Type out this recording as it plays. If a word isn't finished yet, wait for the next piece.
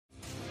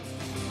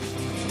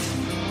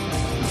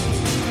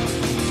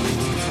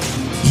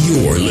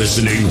You're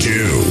listening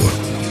to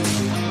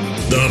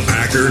the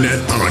Packernet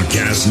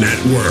Podcast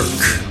Network.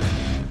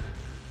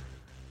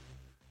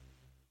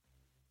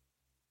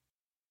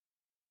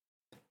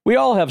 We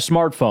all have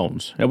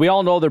smartphones, and we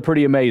all know they're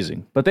pretty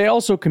amazing, but they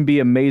also can be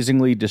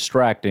amazingly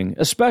distracting,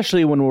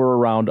 especially when we're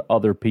around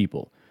other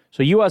people.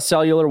 So US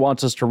Cellular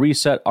wants us to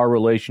reset our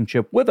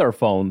relationship with our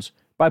phones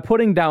by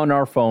putting down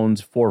our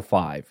phones for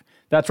 $5.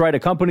 That's right, a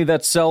company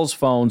that sells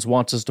phones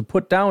wants us to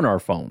put down our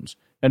phones.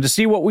 And to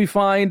see what we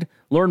find,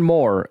 learn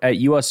more at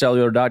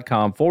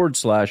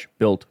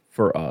uscellular.com/built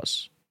for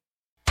us.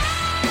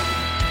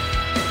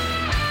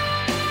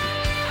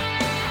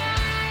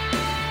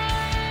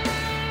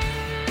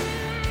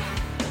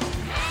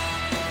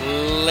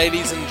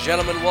 Ladies and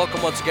gentlemen,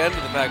 welcome once again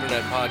to the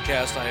Packernet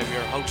Podcast. I am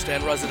your host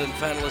and resident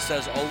fanalist,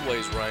 as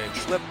always, Ryan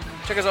Schlipp.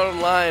 Check us out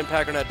online,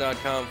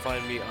 packernet.com.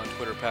 Find me on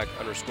Twitter,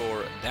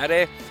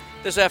 pack_daddy.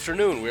 This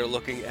afternoon, we are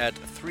looking at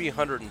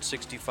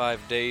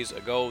 365 days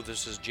ago.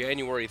 This is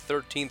January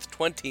 13th,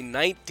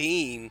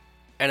 2019.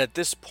 And at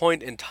this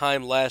point in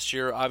time last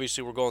year,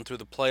 obviously we're going through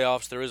the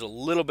playoffs. There is a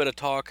little bit of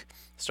talk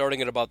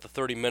starting at about the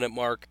 30-minute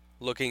mark,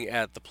 looking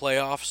at the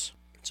playoffs.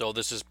 So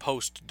this is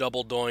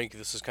post-double doink.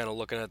 This is kind of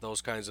looking at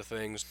those kinds of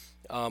things.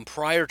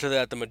 Prior to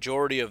that, the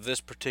majority of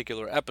this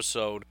particular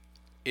episode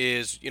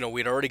is,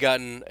 we'd already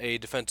gotten a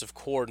defensive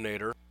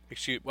coordinator.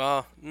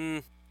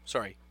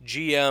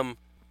 GM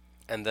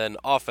and then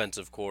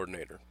offensive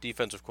coordinator.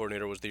 Defensive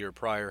coordinator was the year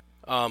prior.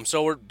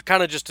 So we're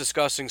kind of just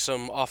discussing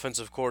some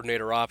offensive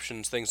coordinator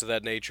options, things of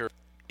that nature.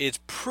 It's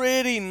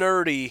pretty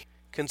nerdy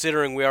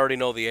considering we already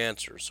know the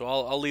answer. So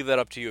I'll leave that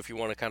up to you if you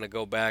want to kind of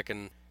go back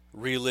and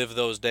relive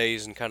those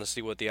days and kind of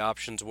see what the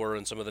options were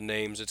and some of the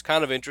names. It's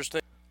kind of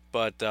interesting,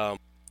 but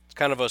it's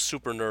kind of a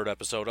super nerd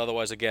episode.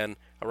 Otherwise, again,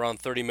 around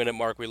 30-minute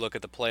mark, we look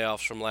at the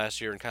playoffs from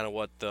last year and kind of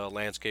what the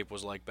landscape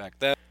was like back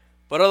then.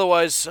 But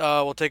otherwise,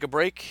 we'll take a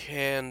break,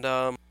 and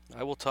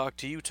I will talk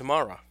to you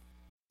tomorrow.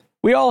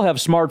 We all have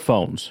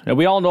smartphones, and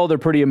we all know they're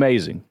pretty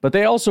amazing, but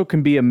they also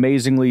can be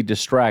amazingly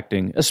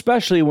distracting,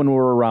 especially when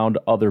we're around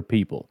other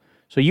people.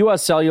 So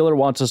US Cellular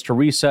wants us to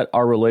reset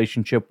our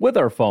relationship with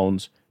our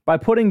phones by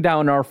putting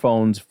down our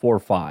phones for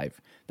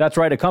 $5. That's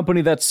right, a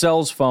company that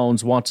sells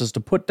phones wants us to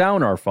put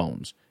down our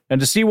phones.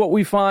 And to see what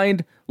we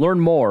find,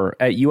 learn more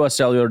at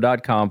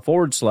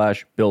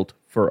uscellular.com/built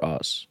for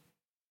us.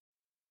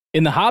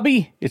 In the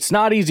hobby, it's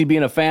not easy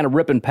being a fan of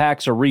ripping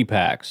packs or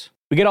repacks.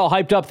 We get all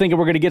hyped up thinking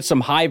we're going to get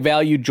some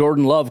high-value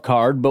Jordan Love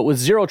card, but with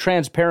zero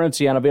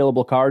transparency on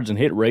available cards and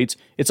hit rates,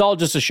 it's all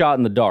just a shot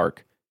in the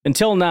dark.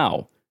 Until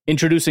now.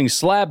 Introducing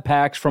Slab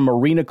Packs from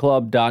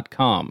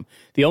arenaclub.com,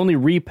 the only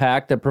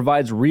repack that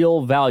provides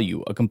real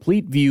value, a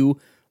complete view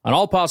on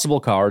all possible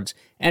cards,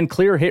 and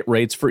clear hit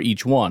rates for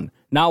each one.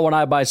 Now when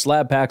I buy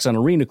Slab Packs on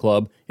Arena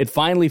Club, it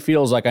finally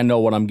feels like I know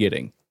what I'm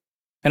getting.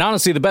 And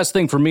honestly, the best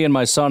thing for me and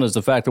my son is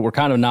the fact that we're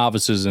kind of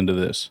novices into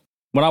this.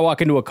 When I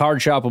walk into a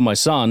card shop with my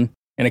son,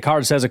 and a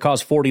card says it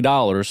costs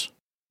 $40,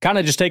 kind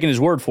of just taking his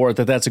word for it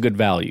that that's a good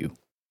value.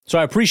 So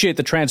I appreciate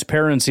the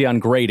transparency on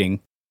grading,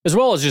 as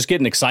well as just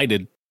getting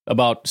excited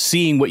about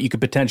seeing what you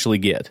could potentially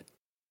get.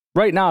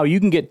 Right now, you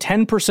can get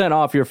 10%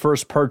 off your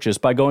first purchase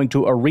by going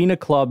to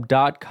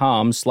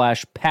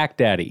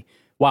arenaclub.com/packdaddy.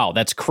 Wow,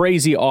 that's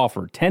crazy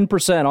offer.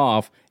 10%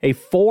 off a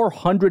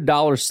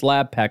 $400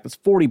 slab pack. That's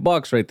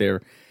 $40 right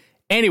there.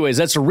 Anyways,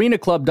 that's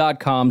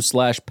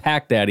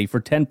arenaclub.com/packdaddy for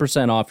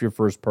 10% off your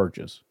first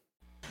purchase.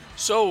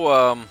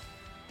 So,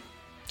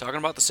 talking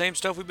about the same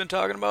stuff we've been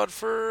talking about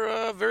for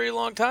a very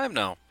long time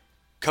now.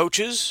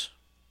 Coaches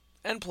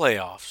and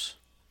playoffs.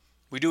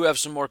 We do have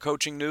some more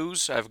coaching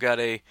news. I've got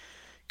a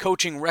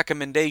coaching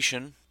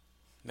recommendation.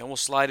 Then we'll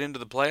slide into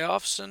the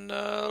playoffs, and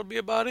that'll be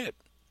about it.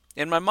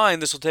 In my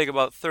mind, this will take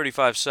about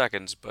 35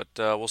 seconds, but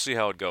we'll see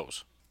how it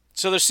goes.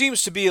 So there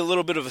seems to be a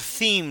little bit of a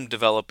theme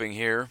developing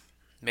here.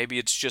 Maybe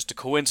it's just a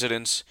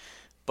coincidence,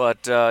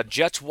 but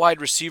Jets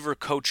wide receiver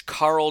coach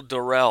Karl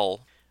Dorrell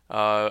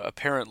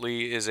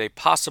apparently is a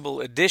possible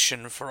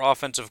addition for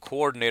offensive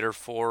coordinator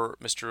for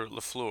Mr.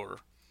 LaFleur.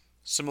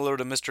 Similar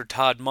to Mr.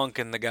 Todd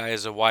Monken, the guy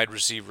is a wide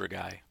receiver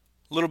guy.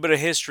 A little bit of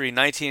history,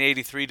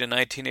 1983 to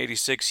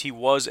 1986, he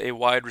was a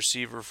wide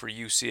receiver for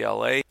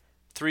UCLA.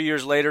 3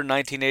 years later,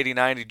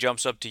 1989, he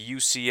jumps up to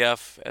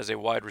UCF as a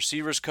wide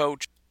receivers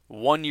coach.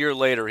 1 year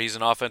later, he's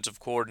an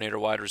offensive coordinator,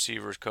 wide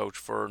receivers coach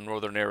for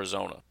Northern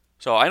Arizona.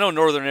 So I know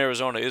Northern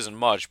Arizona isn't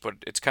much, but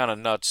it's kind of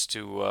nuts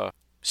to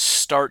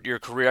start your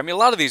career. I mean, a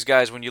lot of these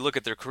guys, when you look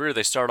at their career,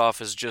 they start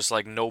off as just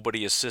like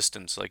nobody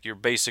assistants. Like you're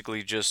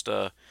basically just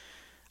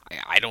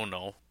I don't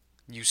know.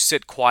 You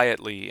sit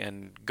quietly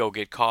and go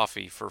get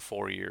coffee for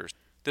 4 years.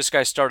 This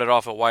guy started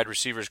off a wide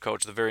receivers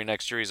coach. The very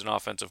next year, he's an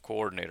offensive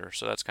coordinator.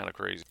 So that's kind of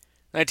crazy.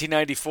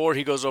 1994,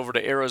 he goes over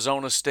to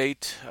Arizona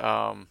State,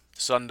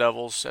 Sun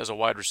Devils, as a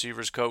wide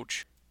receivers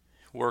coach.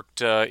 Worked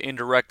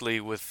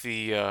indirectly with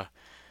the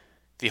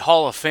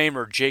Hall of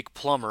Famer Jake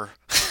Plummer.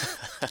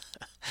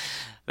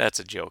 That's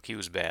a joke. He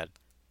was bad.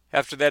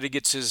 After that, he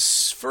gets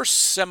his first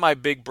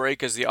semi-big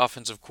break as the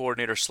offensive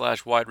coordinator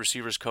 / wide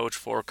receivers coach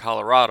for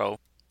Colorado.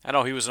 I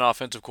know he was an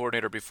offensive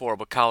coordinator before,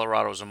 but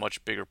Colorado is a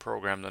much bigger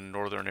program than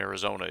Northern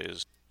Arizona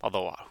is.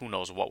 Although, who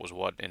knows what was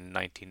what in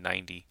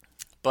 1990.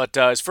 But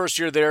his first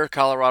year there,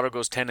 Colorado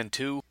goes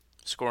 10-2,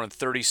 scoring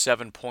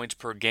 37 points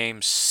per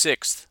game,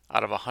 6th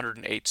out of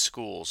 108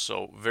 schools.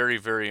 So very,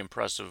 very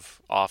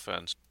impressive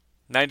offense.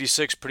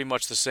 96, pretty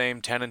much the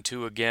same,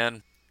 10-2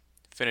 again.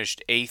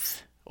 Finished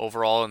 8th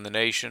overall in the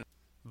nation,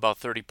 about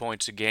 30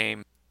 points a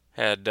game.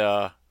 Had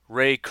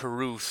Ray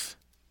Caruth.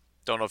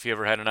 Don't know if he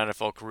ever had an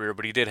NFL career,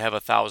 but he did have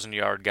a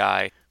 1,000-yard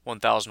guy,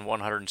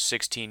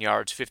 1,116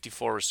 yards,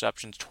 54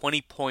 receptions,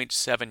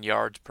 20.7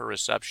 yards per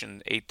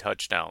reception, 8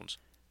 touchdowns.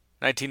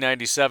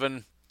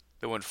 1997,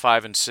 they went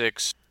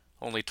 5-6,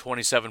 only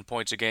 27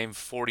 points a game,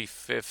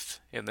 45th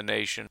in the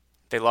nation.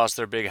 They lost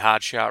their big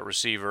hotshot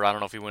receiver. I don't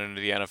know if he went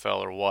into the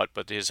NFL or what,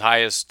 but his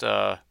highest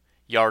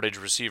yardage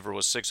receiver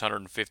was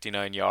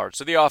 659 yards.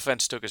 So the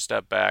offense took a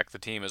step back. The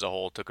team as a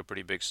whole took a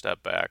pretty big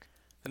step back.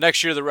 The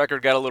next year, the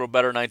record got a little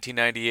better,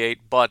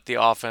 1998, but the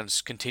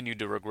offense continued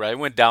to regress. It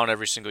went down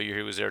every single year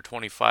he was there,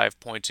 25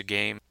 points a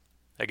game.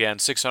 Again,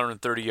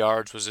 630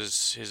 yards was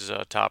his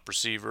top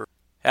receiver.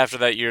 After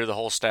that year, the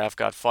whole staff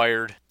got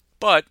fired,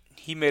 but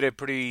he made a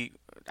pretty,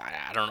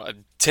 I don't know,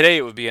 today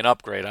it would be an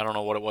upgrade. I don't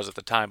know what it was at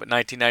the time, but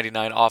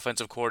 1999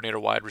 offensive coordinator,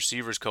 wide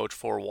receivers coach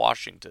for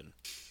Washington,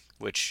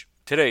 which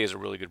today is a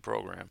really good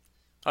program.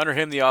 Under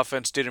him, the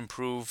offense did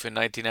improve. In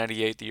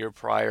 1998, the year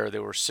prior, they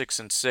were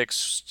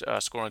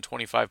 6-6, scoring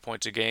 25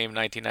 points a game.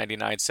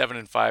 1999,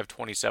 7-5,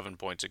 27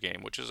 points a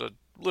game, which is a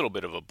little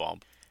bit of a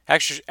bump.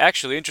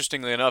 Actually,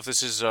 interestingly enough,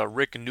 this is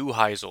Rick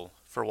Neuheisel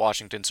for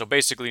Washington. So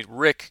basically,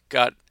 Rick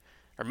got,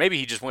 or maybe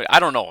he just went, I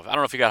don't know. I don't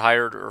know if he got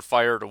hired or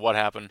fired or what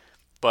happened.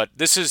 But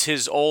this is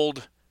his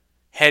old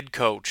head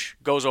coach,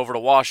 goes over to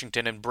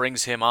Washington and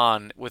brings him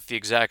on with the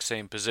exact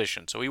same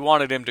position. So he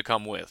wanted him to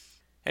come with.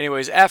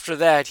 Anyways, after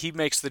that, he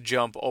makes the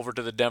jump over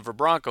to the Denver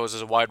Broncos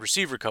as a wide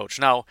receiver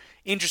coach. Now,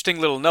 interesting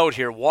little note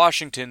here,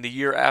 Washington, the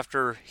year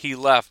after he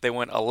left, they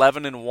went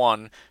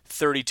 11-1,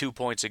 32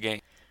 points a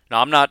game.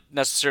 Now, I'm not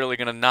necessarily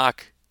going to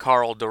knock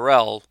Carl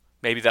Durrell.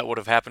 Maybe that would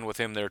have happened with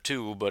him there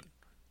too, but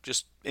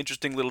just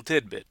interesting little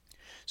tidbit.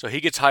 So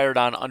he gets hired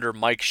on under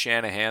Mike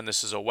Shanahan.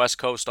 This is a West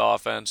Coast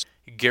offense.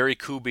 Gary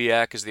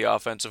Kubiak is the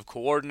offensive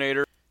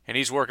coordinator, and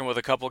he's working with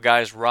a couple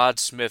guys, Rod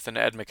Smith and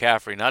Ed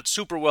McCaffrey. Not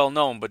super well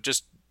known, but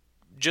just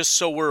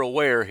so we're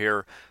aware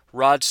here,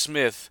 Rod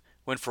Smith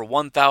went for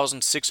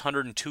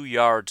 1,602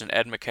 yards and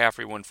Ed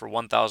McCaffrey went for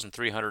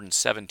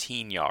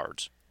 1,317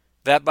 yards.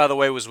 That, by the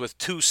way, was with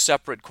two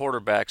separate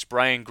quarterbacks,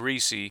 Brian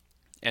Griese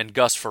and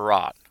Gus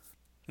Frerotte.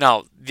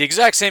 Now, the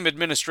exact same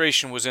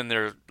administration was in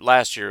there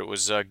last year. It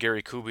was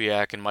Gary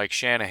Kubiak and Mike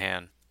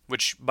Shanahan,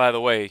 which, by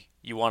the way,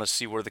 you want to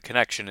see where the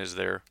connection is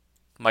there.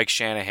 Mike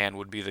Shanahan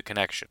would be the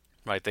connection,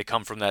 right? They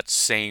come from that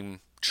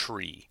same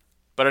tree.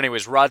 But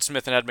anyways, Rod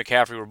Smith and Ed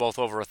McCaffrey were both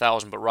over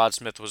 1,000, but Rod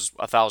Smith was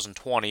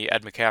 1,020,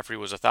 Ed McCaffrey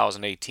was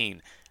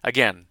 1,018.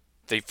 Again,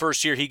 the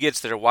first year he gets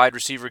there, wide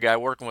receiver guy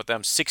working with them,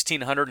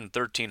 1,600 and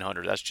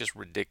 1,300. That's just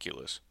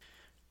ridiculous.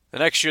 The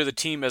next year, the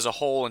team as a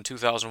whole in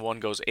 2001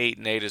 goes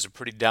 8-8 is a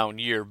pretty down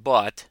year,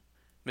 but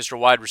Mr.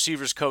 Wide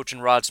Receivers coach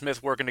and Rod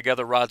Smith working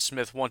together. Rod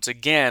Smith, once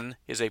again,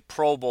 is a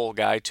Pro Bowl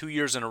guy, 2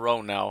 years in a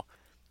row now.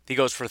 He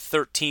goes for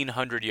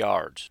 1,300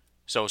 yards.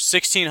 So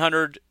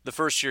 1,600 the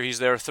first year he's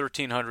there,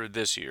 1,300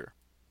 this year.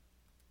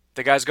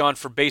 The guy's gone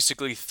for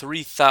basically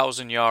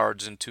 3,000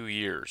 yards in 2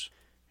 years.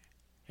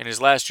 In his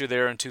last year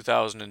there in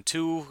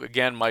 2002,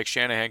 again, Mike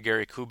Shanahan,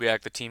 Gary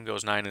Kubiak, the team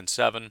goes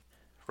 9-7.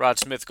 Rod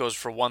Smith goes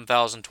for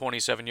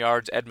 1,027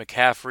 yards. Ed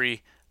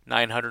McCaffrey,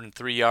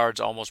 903 yards,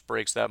 almost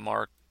breaks that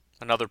mark.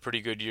 Another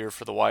pretty good year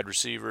for the wide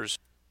receivers.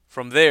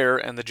 From there,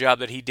 and the job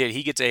that he did,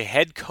 he gets a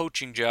head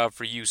coaching job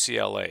for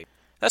UCLA.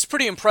 That's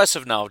pretty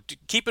impressive now.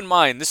 Keep in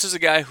mind, this is a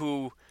guy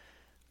who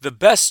the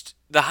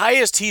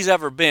highest he's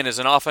ever been is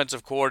an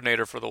offensive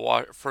coordinator for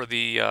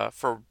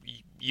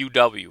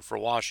UW, for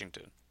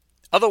Washington.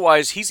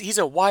 Otherwise, he's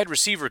a wide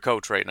receiver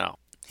coach right now.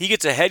 He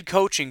gets a head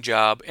coaching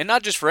job, and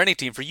not just for any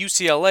team, for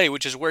UCLA,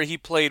 which is where he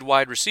played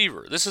wide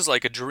receiver. This is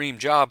like a dream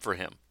job for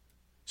him.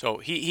 So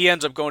he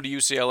ends up going to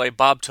UCLA.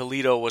 Bob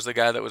Toledo was the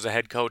guy that was a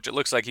head coach. It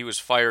looks like he was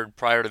fired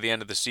prior to the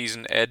end of the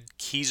season. Ed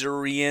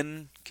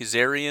Kizarian,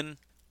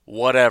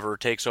 whatever,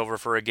 takes over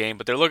for a game.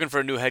 But they're looking for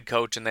a new head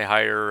coach, and they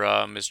hire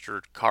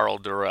Mr. Carl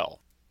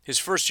Durrell. His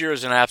first year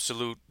is an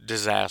absolute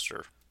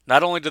disaster.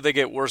 Not only did they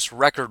get worse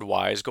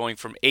record-wise, going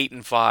from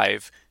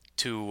 8-5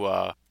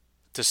 to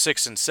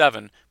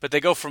 6-7, but they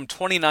go from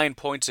 29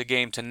 points a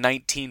game to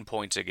 19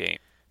 points a game.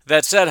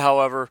 That said,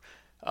 however,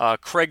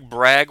 Craig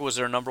Bragg was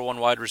their number one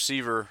wide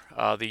receiver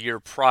the year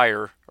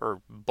prior,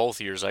 or both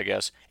years, I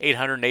guess,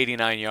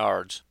 889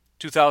 yards.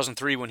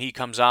 2003, when he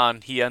comes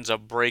on, he ends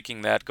up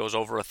breaking that, goes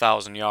over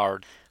 1,000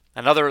 yards.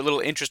 Another little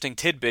interesting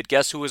tidbit,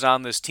 guess who was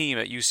on this team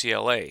at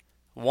UCLA?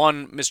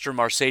 One Mr.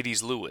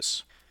 Mercedes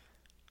Lewis.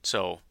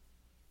 So,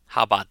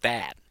 how about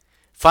that?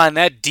 Find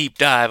that deep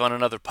dive on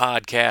another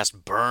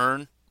podcast,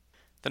 burn.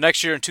 The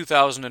next year in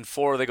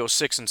 2004, they go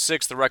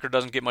 6-6. The record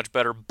doesn't get much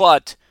better,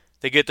 but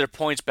they get their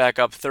points back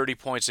up, 30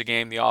 points a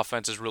game. The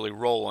offense is really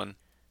rolling.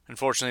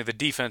 Unfortunately, the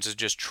defense is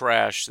just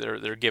trash.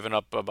 They're giving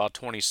up about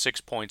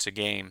 26 points a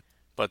game.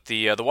 But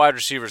the wide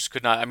receivers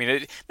could not. I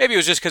mean, maybe it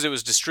was just because it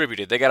was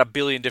distributed. They got a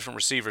billion different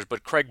receivers.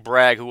 But Craig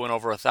Bragg, who went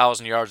over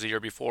 1,000 yards the year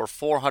before,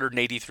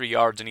 483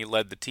 yards, and he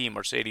led the team.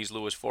 Marcedes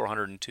Lewis,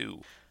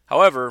 402.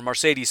 However,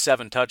 Marcedes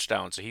 7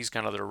 touchdowns, so he's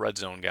kind of their red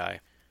zone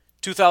guy.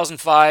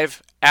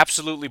 2005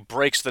 absolutely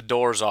breaks the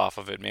doors off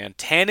of it, man.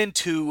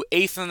 10-2,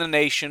 8th in the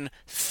nation,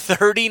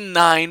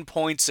 39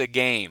 points a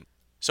game.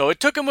 So it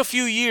took him a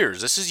few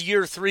years. This is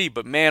year 3,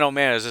 but man, oh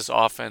man, is this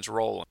offense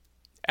rolling.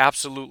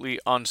 Absolutely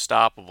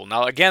unstoppable.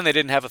 Now, again, they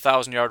didn't have a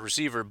 1,000-yard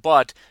receiver,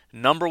 but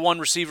number 1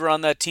 receiver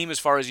on that team as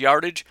far as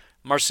yardage,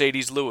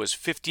 Marcedes Lewis.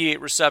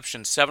 58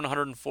 receptions,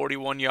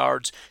 741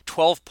 yards,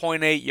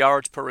 12.8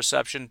 yards per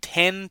reception,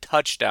 10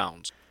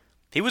 touchdowns.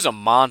 He was a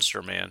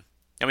monster, man.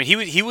 I mean,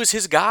 he was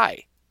his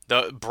guy.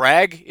 The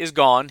Bragg is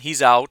gone.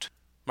 He's out.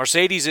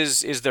 Marcedes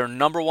is their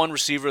number 1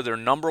 receiver, their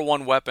number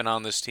 1 weapon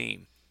on this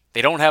team.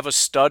 They don't have a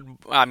stud.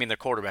 I mean, their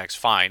quarterback's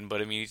fine,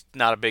 but I mean, he's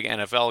not a big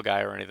NFL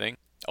guy or anything.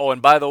 Oh,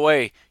 and by the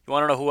way, you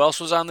want to know who else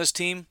was on this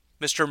team?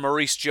 Mr.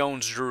 Maurice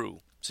Jones-Drew.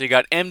 So you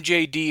got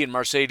MJD and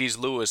Marcedes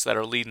Lewis that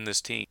are leading this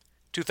team.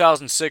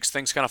 2006,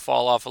 things kind of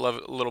fall off a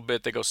little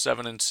bit. They go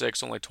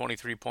 7-6, only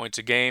 23 points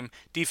a game.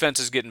 Defense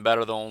is getting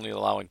better, though, only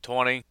allowing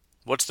 20.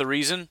 What's the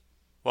reason?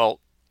 Well,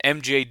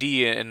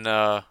 MJD and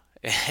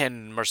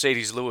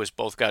Marcedes Lewis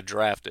both got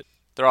drafted.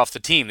 They're off the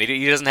team.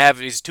 He doesn't have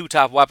his 2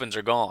 top weapons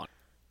are gone.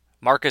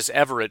 Marcus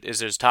Everett is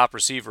his top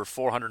receiver,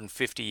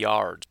 450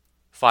 yards,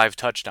 5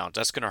 touchdowns.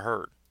 That's going to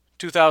hurt.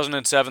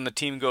 2007, the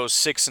team goes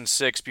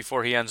 6-6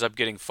 before he ends up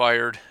getting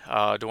fired.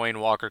 Dwayne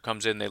Walker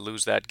comes in. They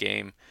lose that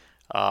game.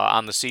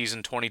 On the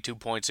season, 22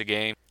 points a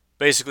game.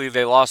 Basically,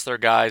 they lost their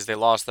guys. They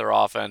lost their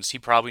offense. He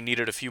probably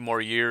needed a few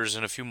more years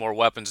and a few more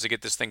weapons to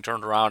get this thing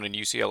turned around, and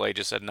UCLA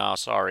just said, nah,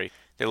 sorry.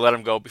 They let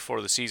him go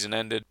before the season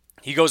ended.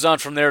 He goes on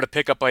from there to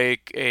pick up a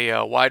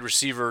wide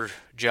receiver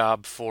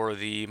job for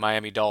the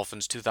Miami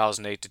Dolphins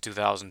 2008 to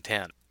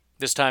 2010.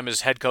 This time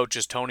his head coach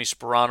is Tony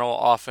Sparano,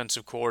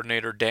 offensive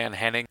coordinator Dan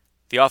Henning.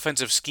 The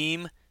offensive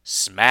scheme,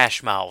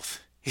 smash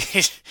mouth.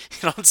 You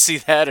don't see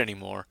that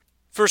anymore.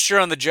 First year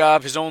on the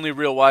job, his only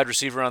real wide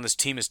receiver on this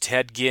team is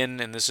Ted Ginn,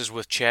 and this is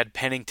with Chad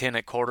Pennington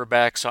at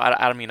quarterback. So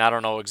I mean, I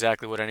don't know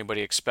exactly what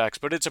anybody expects,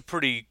 but it's a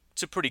pretty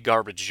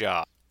garbage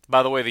job.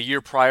 By the way, the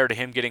year prior to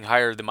him getting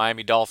hired, the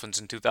Miami Dolphins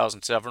in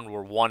 2007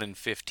 were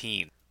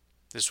 1-15.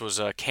 This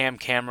was Cam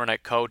Cameron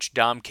at coach,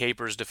 Dom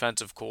Capers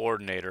defensive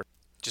coordinator.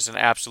 Just an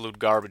absolute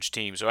garbage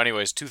team. So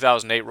anyways,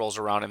 2008 rolls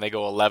around and they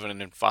go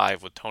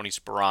 11-5 with Tony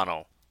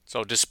Sparano.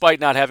 So despite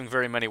not having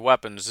very many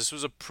weapons, this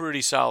was a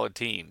pretty solid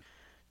team.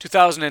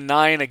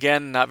 2009,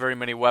 again, not very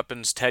many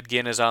weapons. Ted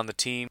Ginn is on the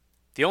team.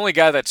 The only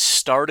guy that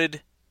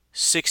started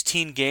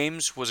 16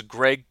 games was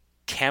Greg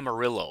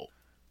Camarillo.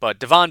 But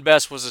Devon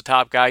Best was the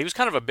top guy. He was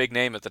kind of a big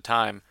name at the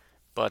time.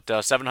 But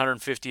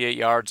 758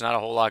 yards, not a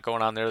whole lot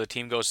going on there. The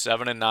team goes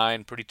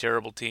 7-9, pretty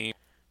terrible team.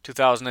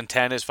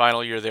 2010, his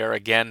final year there,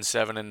 again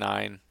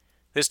 7-9.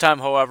 This time,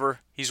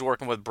 however, he's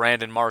working with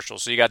Brandon Marshall.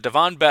 So you got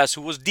Devon Best,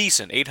 who was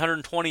decent,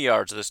 820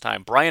 yards this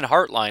time. Brian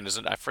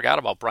Hartline, I forgot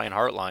about Brian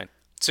Hartline.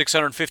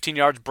 615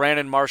 yards.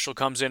 Brandon Marshall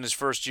comes in his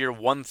first year,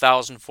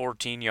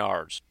 1,014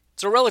 yards.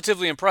 So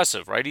relatively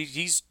impressive, right?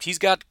 He's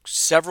got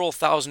several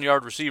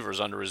 1,000-yard receivers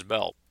under his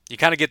belt. You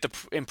kind of get the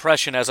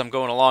impression as I'm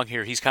going along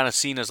here, he's kind of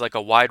seen as like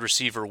a wide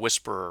receiver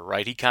whisperer,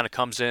 right? He kind of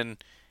comes in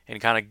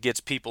and kind of gets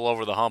people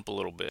over the hump a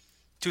little bit.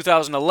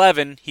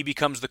 2011, he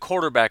becomes the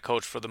quarterback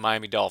coach for the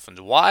Miami Dolphins.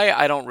 Why?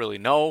 I don't really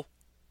know.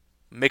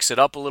 Mix it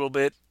up a little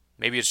bit.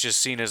 Maybe it's just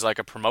seen as like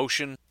a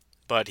promotion.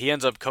 But he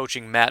ends up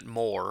coaching Matt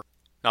Moore.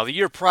 Now, the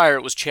year prior,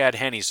 it was Chad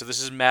Henne, so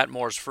this is Matt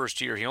Moore's first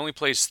year. He only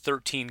plays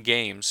 13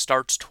 games,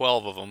 starts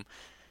 12 of them.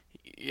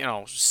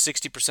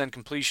 60%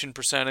 completion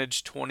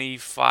percentage,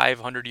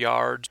 2,500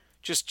 yards.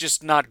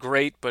 Just not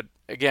great, but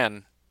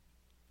again,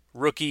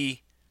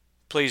 rookie,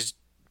 plays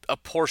a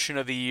portion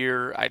of the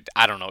year.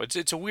 I don't know.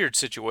 It's a weird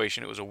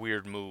situation. It was a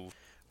weird move.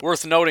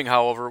 Worth noting,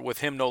 however, with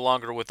him no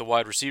longer with the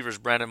wide receivers,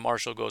 Brandon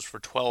Marshall goes for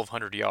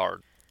 1,200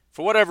 yards.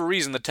 For whatever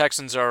reason, the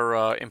Texans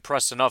are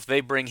impressed enough, they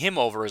bring him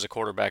over as a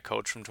quarterback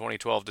coach from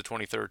 2012 to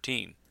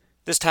 2013.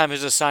 This time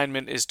his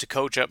assignment is to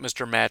coach up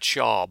Mr. Matt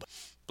Schaub.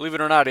 Believe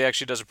it or not, he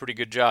actually does a pretty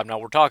good job. Now,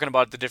 we're talking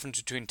about the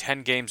difference between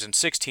 10 games and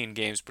 16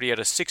 games, but he had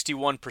a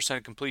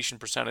 61% completion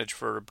percentage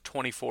for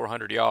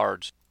 2,400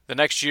 yards. The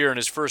next year, in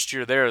his first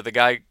year there, the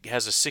guy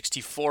has a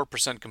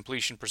 64%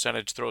 completion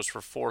percentage, throws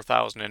for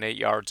 4,008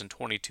 yards and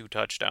 22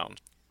 touchdowns.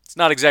 It's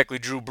not exactly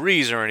Drew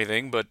Brees or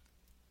anything, but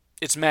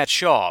it's Matt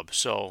Schaub,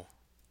 so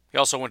he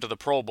also went to the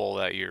Pro Bowl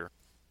that year.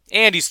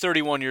 And he's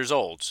 31 years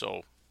old,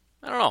 so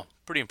I don't know,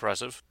 pretty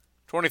impressive.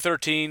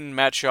 2013,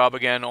 Matt Schaub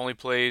again only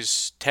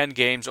plays 10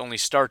 games, only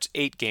starts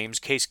 8 games.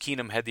 Case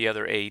Keenum had the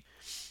other 8.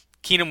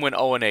 Keenum went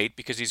 0-8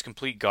 because he's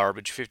complete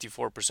garbage,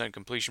 54%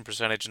 completion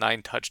percentage,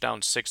 9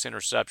 touchdowns, 6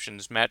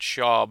 interceptions. Matt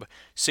Schaub,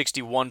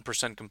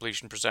 61%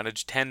 completion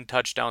percentage, 10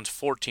 touchdowns,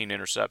 14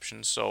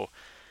 interceptions, so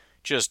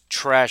just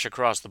trash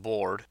across the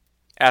board.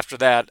 After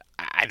that,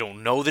 I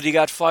don't know that he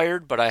got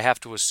fired, but I have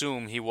to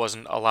assume he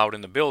wasn't allowed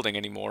in the building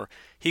anymore.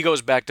 He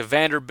goes back to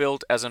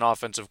Vanderbilt as an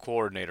offensive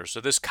coordinator.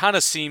 So this kind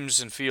of seems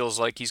and feels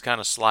like he's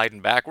kind of sliding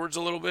backwards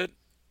a little bit.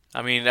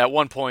 I mean, at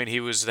one point he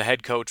was the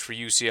head coach for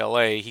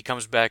UCLA. He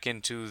comes back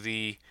into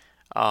the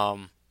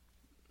NFL,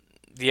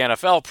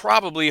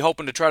 probably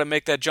hoping to try to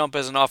make that jump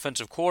as an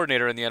offensive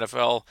coordinator in the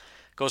NFL.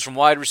 Goes from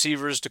wide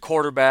receivers to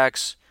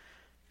quarterbacks.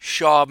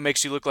 Shaw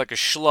makes you look like a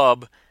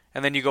schlub,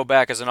 and then you go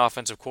back as an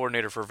offensive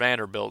coordinator for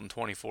Vanderbilt in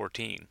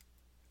 2014.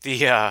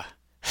 The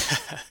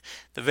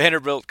the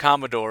Vanderbilt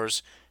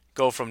Commodores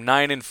go from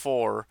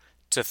 9-4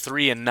 to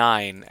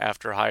 3-9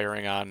 after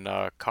hiring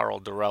on Karl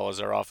Dorrell as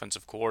their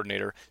offensive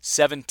coordinator.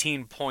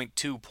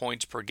 17.2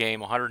 points per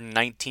game,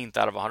 119th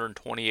out of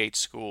 128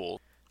 schools.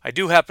 I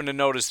do happen to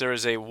notice there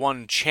is a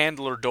one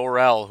Chandler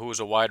Dorrell who was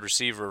a wide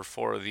receiver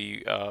for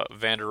the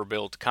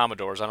Vanderbilt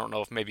Commodores. I don't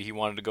know if maybe he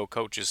wanted to go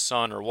coach his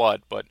son or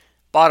what, but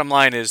bottom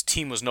line is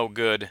team was no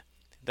good.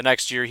 The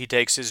next year he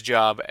takes his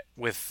job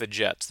with the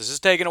Jets. This has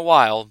taken a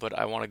while, but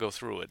I want to go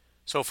through it.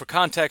 So for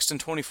context, in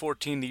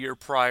 2014, the year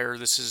prior,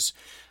 this is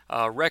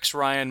Rex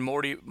Ryan,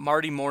 Marty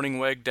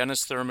Mornhinweg,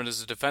 Dennis Thurman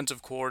as the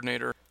defensive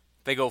coordinator.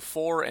 They go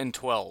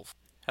 4-12.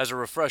 As a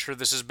refresher,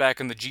 this is back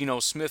in the Geno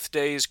Smith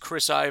days.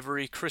 Chris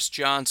Ivory, Chris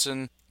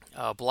Johnson,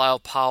 Bilal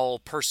Powell,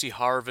 Percy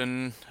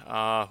Harvin,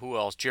 who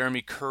else?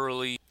 Jeremy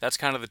Curley. That's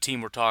kind of the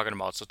team we're talking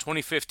about. So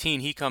 2015,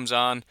 he comes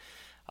on.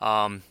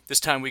 This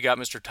time we got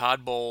Mr.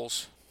 Todd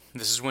Bowles.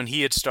 This is when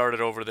he had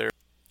started over there.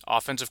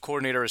 Offensive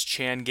coordinator is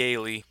Chan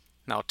Gailey.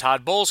 Now,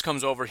 Todd Bowles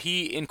comes over.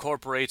 He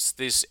incorporates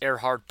this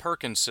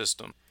Erhard-Perkins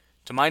system.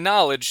 To my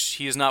knowledge,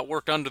 he has not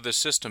worked under this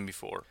system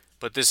before.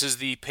 But this is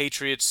the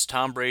Patriots,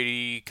 Tom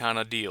Brady kind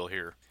of deal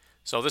here.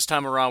 So this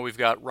time around, we've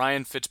got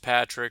Ryan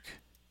Fitzpatrick.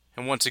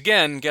 And once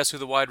again, guess who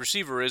the wide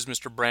receiver is?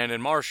 Mr.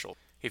 Brandon Marshall.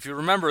 If you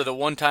remember, the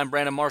one time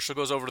Brandon Marshall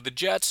goes over to the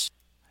Jets,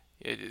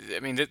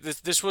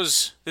 this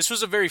was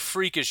a very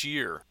freakish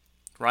year.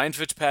 Ryan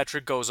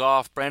Fitzpatrick goes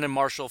off. Brandon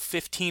Marshall,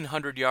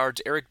 1,500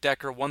 yards. Eric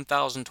Decker,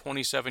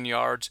 1,027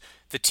 yards.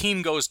 The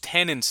team goes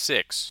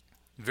 10-6.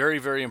 Very,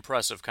 very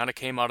impressive. Kind of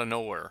came out of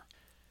nowhere.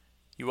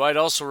 You might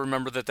also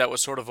remember that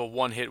was sort of a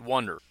one-hit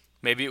wonder.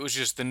 Maybe it was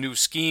just the new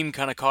scheme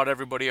kind of caught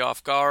everybody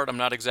off guard. I'm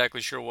not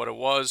exactly sure what it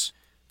was.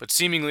 But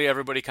seemingly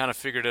everybody kind of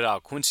figured it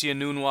out. Quincy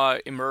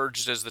Enunwa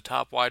emerged as the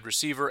top wide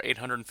receiver,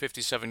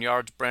 857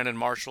 yards. Brandon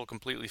Marshall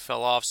completely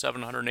fell off,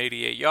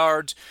 788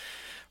 yards.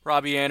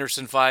 Robbie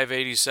Anderson,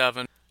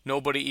 587.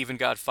 Nobody even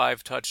got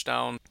 5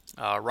 touchdowns.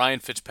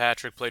 Ryan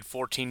Fitzpatrick played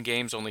 14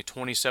 games, only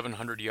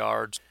 2,700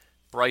 yards.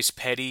 Bryce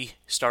Petty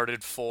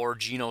started 4.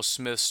 Geno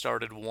Smith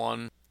started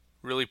 1.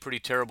 Really pretty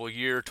terrible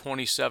year.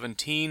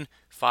 2017,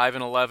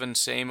 5-11,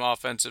 same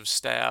offensive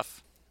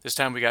staff. This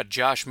time we got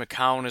Josh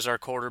McCown as our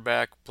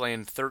quarterback,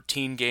 playing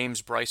 13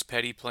 games. Bryce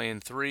Petty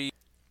playing 3.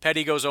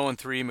 Petty goes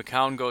 0-3.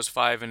 McCown goes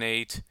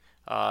 5-8.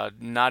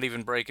 Not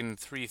even breaking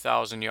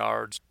 3,000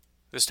 yards.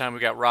 This time we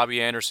got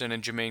Robbie Anderson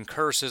and Jermaine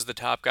Kearse as the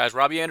top guys.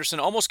 Robbie Anderson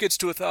almost gets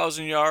to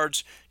 1,000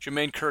 yards.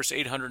 Jermaine Kearse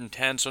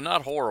 810, so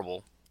not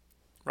horrible.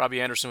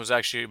 Robbie Anderson was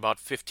actually about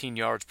 15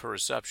 yards per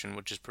reception,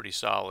 which is pretty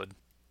solid.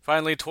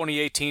 Finally,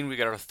 2018, we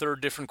got our third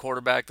different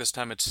quarterback. This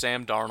time it's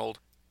Sam Darnold.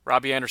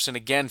 Robbie Anderson,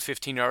 again,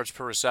 15 yards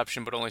per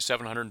reception, but only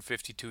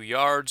 752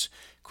 yards.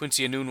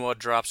 Quincy Enunwa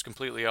drops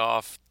completely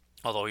off,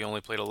 although he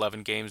only played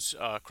 11 games.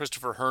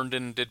 Christopher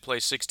Herndon did play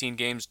 16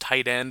 games,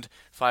 tight end,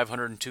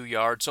 502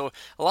 yards. So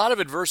a lot of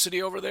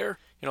adversity over there.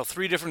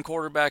 3 different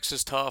quarterbacks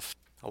is tough.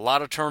 A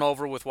lot of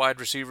turnover with wide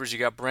receivers. You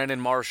got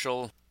Brandon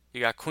Marshall. You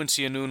got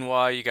Quincy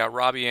Enunwa. You got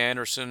Robbie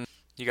Anderson.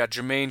 You got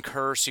Jermaine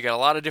Kearse. You got a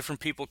lot of different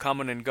people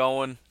coming and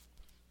going.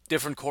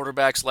 Different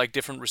quarterbacks like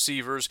different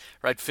receivers,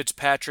 right?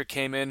 Fitzpatrick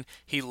came in.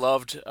 He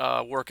loved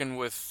working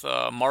with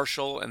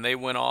Marshall, and they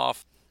went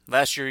off.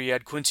 Last year you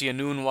had Quincy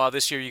Enunwa.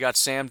 This year you got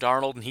Sam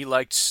Darnold, and he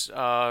liked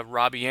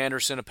Robbie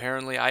Anderson,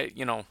 apparently.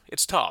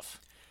 It's tough.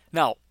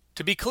 Now,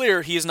 to be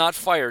clear, he is not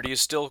fired. He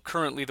is still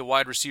currently the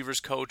wide receivers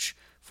coach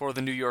for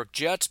the New York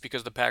Jets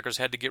because the Packers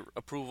had to get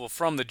approval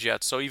from the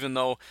Jets. So even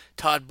though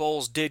Todd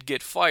Bowles did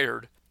get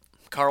fired,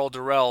 Karl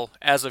Dorrell,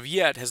 as of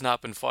yet, has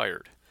not been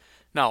fired.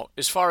 Now,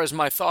 as far as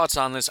my thoughts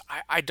on this,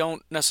 I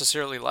don't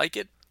necessarily like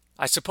it.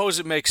 I suppose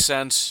it makes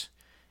sense.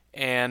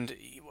 And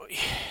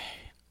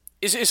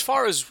as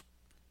far as...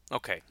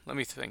 Okay, let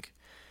me think.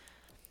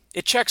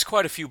 It checks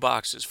quite a few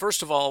boxes.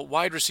 First of all,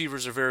 wide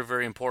receivers are very,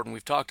 very important.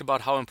 We've talked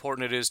about how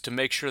important it is to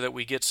make sure that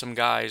we get some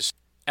guys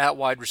at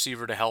wide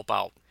receiver to help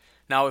out.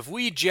 Now, if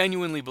we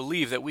genuinely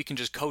believe that we can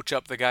just coach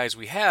up the guys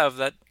we have,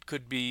 that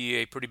could be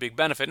a pretty big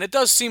benefit. And it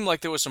does seem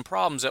like there was some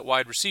problems at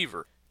wide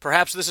receiver.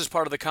 Perhaps this is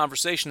part of the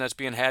conversation that's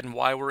being had and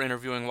why we're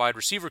interviewing wide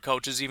receiver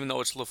coaches, even though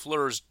it's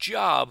LaFleur's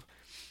job.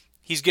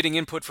 He's getting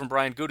input from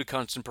Brian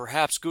Gutekunst, and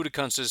perhaps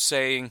Gutekunst is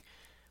saying,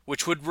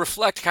 which would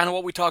reflect kind of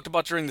what we talked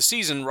about during the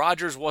season,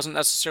 Rodgers wasn't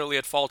necessarily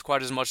at fault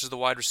quite as much as the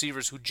wide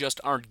receivers who just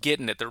aren't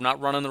getting it. They're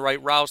not running the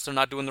right routes. They're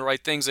not doing the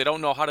right things. They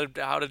don't know how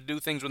to do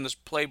things when this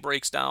play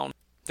breaks down.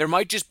 There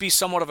might just be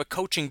somewhat of a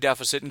coaching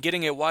deficit in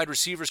getting a wide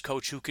receivers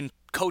coach who can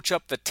coach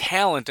up the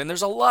talent. And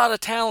there's a lot of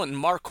talent in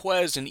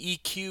Marquez and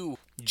EQ,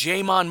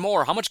 Jamon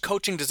Moore. How much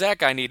coaching does that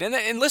guy need?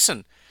 And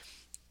listen,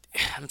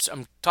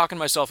 I'm talking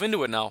myself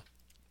into it now.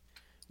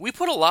 We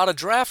put a lot of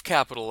draft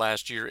capital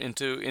last year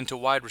into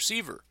wide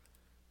receiver.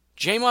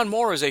 Jamon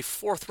Moore is a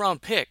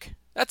 4th-round pick.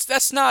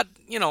 That's not,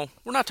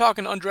 we're not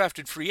talking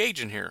undrafted free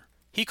agent here.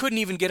 He couldn't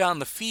even get on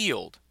the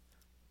field.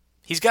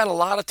 He's got a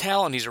lot of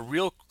talent. He's a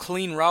real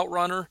clean route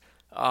runner.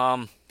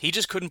 He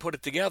just couldn't put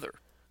it together.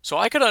 So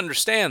I could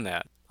understand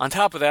that. On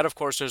top of that, of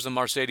course, there's the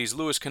Marcedes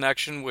Lewis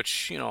connection,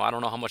 which, I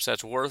don't know how much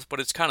that's worth, but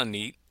it's kind of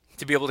neat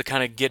to be able to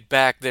kind of get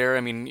back there.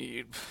 I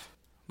mean,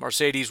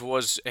 Marcedes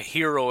was a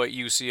hero at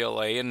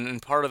UCLA,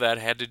 and part of that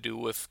had to do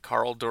with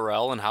Karl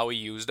Dorrell and how he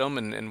used them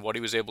and what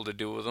he was able to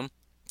do with them.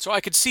 So I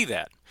could see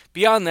that.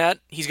 Beyond that,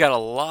 he's got a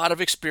lot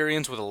of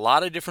experience with a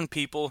lot of different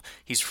people.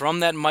 He's from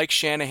that Mike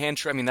Shanahan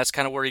tree. I mean, that's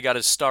kind of where he got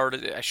his start.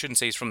 I shouldn't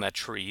say he's from that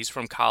tree. He's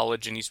from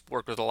college, and he's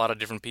worked with a lot of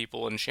different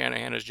people, and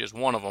Shanahan is just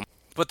one of them.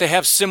 But they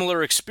have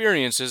similar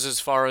experiences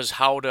as far as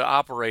how to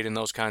operate in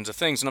those kinds of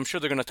things, and I'm sure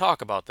they're going to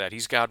talk about that.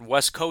 He's got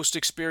West Coast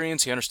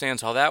experience. He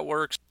understands how that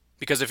works.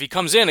 Because if he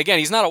comes in, again,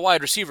 he's not a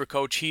wide receiver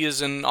coach. He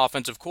is an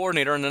offensive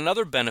coordinator, and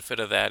another benefit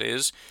of that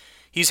is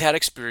he's had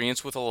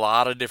experience with a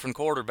lot of different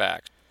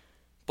quarterbacks,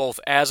 both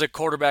as a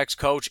quarterback's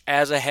coach,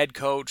 as a head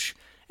coach,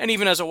 and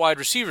even as a wide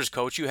receivers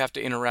coach. You have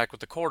to interact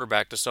with the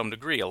quarterback to some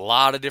degree. A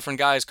lot of different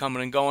guys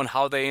coming and going,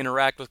 how they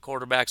interact with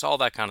quarterbacks, all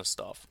that kind of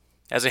stuff.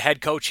 As a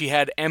head coach, he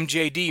had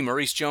MJD,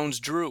 Maurice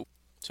Jones-Drew,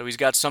 so he's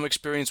got some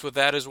experience with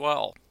that as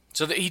well.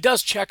 So he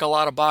does check a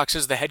lot of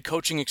boxes. The head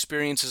coaching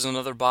experience is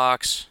another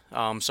box.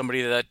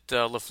 Somebody that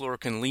LaFleur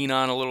can lean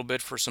on a little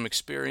bit for some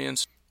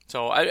experience.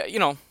 So I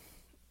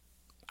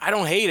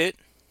don't hate it.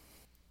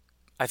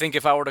 I think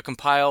if I were to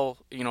compile,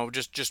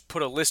 just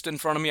put a list in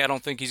front of me, I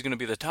don't think he's going to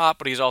be the top,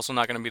 but he's also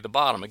not going to be the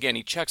bottom. Again,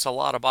 he checks a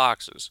lot of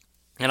boxes.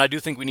 And I do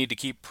think we need to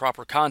keep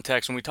proper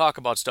context when we talk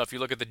about stuff. You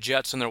look at the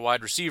Jets and their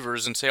wide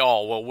receivers and say,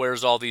 oh, well,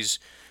 where's all these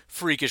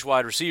freakish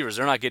wide receivers?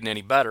 They're not getting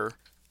any better.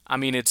 I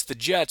mean, it's the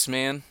Jets,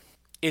 man.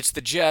 It's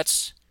the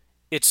Jets.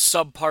 It's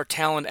subpar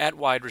talent at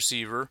wide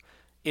receiver.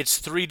 It's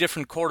 3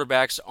 different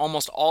quarterbacks,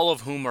 almost all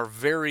of whom are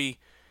very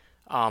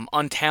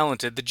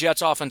untalented. The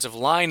Jets' offensive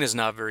line is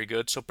not very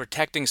good, so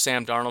protecting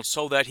Sam Darnold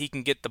so that he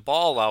can get the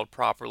ball out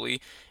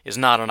properly is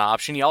not an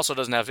option. He also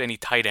doesn't have any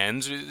tight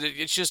ends.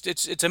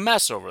 It's a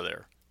mess over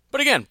there. But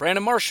again,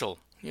 Brandon Marshall,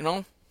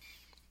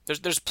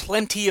 there's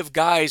plenty of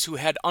guys who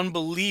had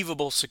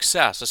unbelievable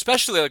success,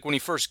 especially like when he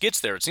first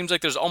gets there. It seems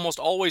like there's almost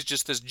always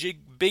just this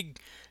big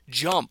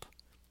jump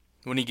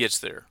when he gets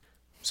there.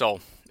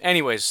 So,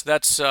 anyways,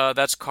 that's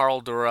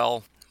Karl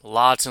Dorrell.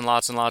 Lots and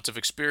lots and lots of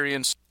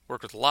experience.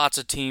 Worked with lots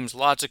of teams,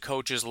 lots of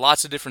coaches,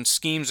 lots of different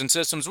schemes and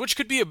systems, which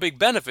could be a big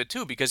benefit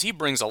too because he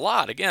brings a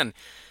lot. Again,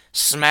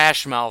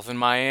 Smash Mouth in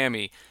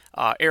Miami,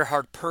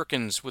 Erhard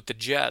Perkins with the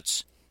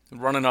Jets,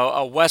 running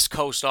a West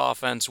Coast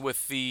offense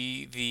with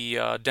the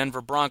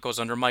Denver Broncos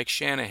under Mike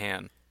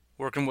Shanahan,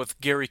 working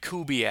with Gary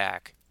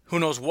Kubiak. Who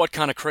knows what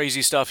kind of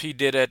crazy stuff he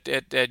did at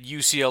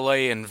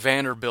UCLA and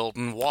Vanderbilt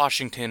and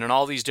Washington and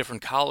all these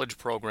different college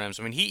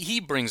programs. I mean, he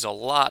brings a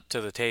lot to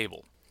the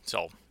table.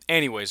 So,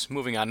 anyways,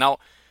 moving on. Now,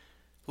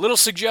 little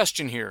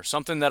suggestion here,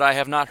 something that I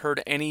have not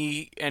heard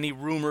any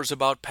rumors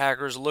about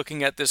Packers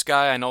looking at this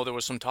guy. I know there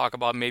was some talk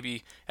about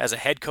maybe as a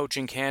head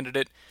coaching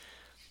candidate,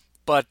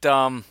 but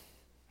a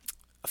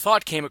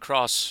thought came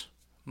across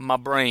my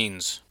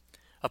brains.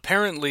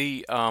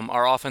 Apparently,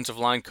 our offensive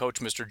line coach,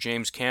 Mr.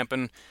 James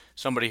Campen,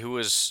 somebody who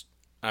is,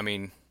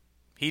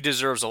 he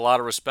deserves a lot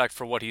of respect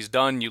for what he's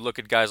done. You look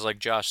at guys like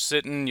Josh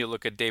Sitton, you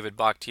look at David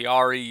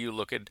Bakhtiari, you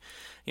look at,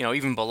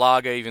 even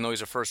Balaga, even though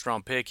he's a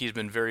first-round pick, he's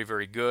been very,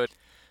 very good.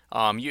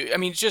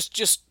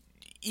 Just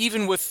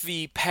even with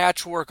the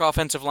patchwork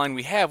offensive line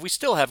we have, we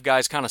still have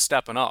guys kind of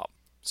stepping up.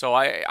 So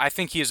I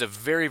think he is a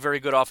very, very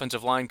good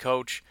offensive line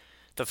coach.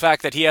 The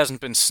fact that he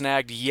hasn't been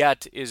snagged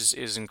yet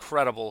is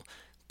incredible.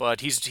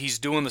 But he's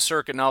doing the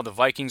circuit now. The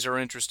Vikings are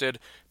interested.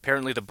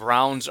 Apparently the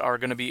Browns are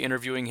going to be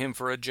interviewing him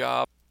for a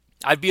job.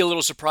 I'd be a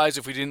little surprised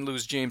if we didn't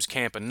lose James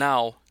Campen.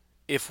 Now,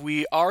 if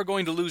we are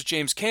going to lose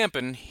James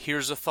Campen,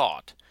 here's a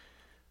thought.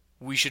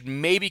 We should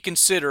maybe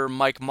consider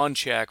Mike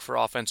Munchak for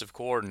offensive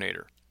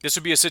coordinator. This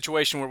would be a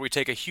situation where we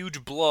take a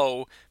huge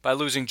blow by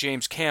losing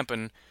James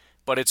Campen,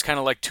 but it's kind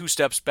of like 2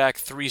 steps back,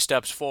 3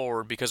 steps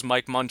forward because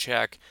Mike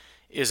Munchak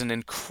is an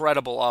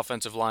incredible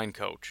offensive line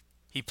coach.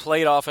 He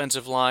played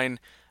offensive line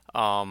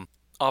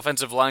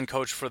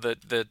coach for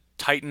the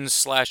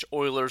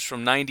Titans/Oilers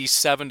from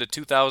 97 to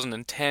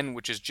 2010,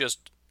 which is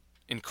just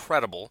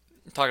incredible.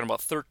 I'm talking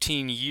about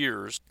 13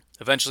 years.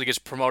 Eventually gets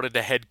promoted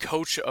to head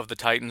coach of the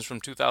Titans from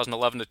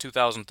 2011 to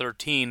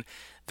 2013,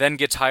 then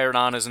gets hired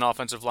on as an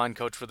offensive line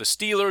coach for the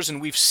Steelers,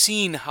 and we've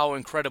seen how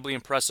incredibly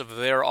impressive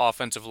their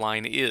offensive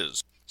line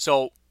is.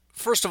 So,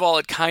 first of all,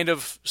 it kind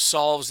of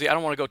solves I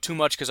don't want to go too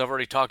much because I've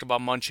already talked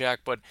about Munchak,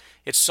 but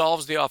it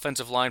solves the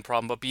offensive line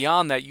problem. But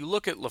beyond that, you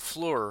look at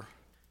LaFleur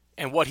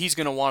and what he's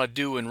going to want to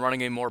do in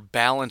running a more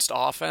balanced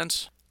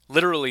offense.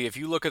 Literally, if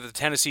you look at the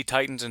Tennessee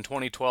Titans in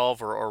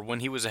 2012 or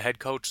when he was a head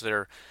coach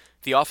there,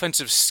 the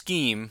offensive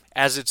scheme,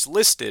 as it's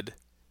listed,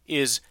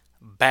 is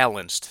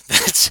balanced.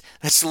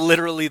 That's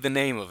literally the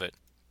name of it.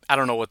 I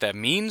don't know what that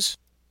means,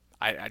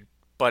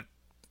 but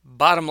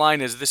bottom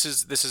line is this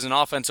is an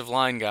offensive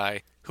line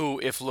guy who,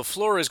 if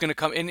LaFleur is going to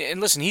come in,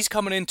 and listen, he's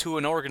coming into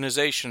an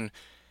organization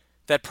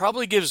that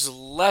probably gives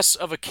less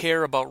of a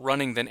care about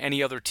running than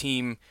any other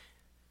team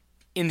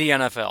in the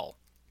NFL.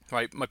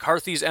 Right?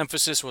 McCarthy's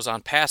emphasis was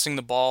on passing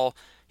the ball.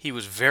 He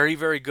was very,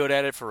 very good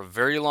at it for a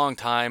very long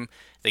time.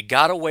 They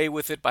got away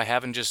with it by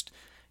having just,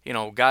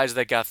 guys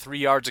that got 3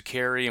 yards a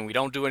carry, and we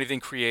don't do anything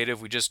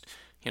creative. We just,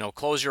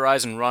 close your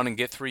eyes and run and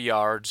get 3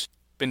 yards.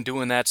 Been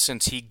doing that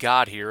since he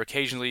got here.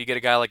 Occasionally you get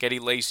a guy like Eddie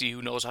Lacy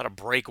who knows how to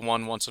break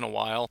one once in a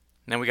while.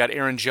 And then we got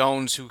Aaron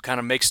Jones who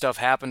kind of makes stuff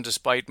happen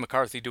despite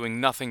McCarthy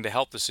doing nothing to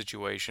help the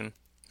situation.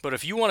 But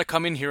if you want to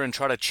come in here and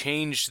try to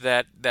change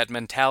that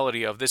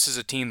mentality of this is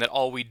a team that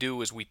all we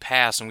do is we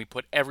pass and we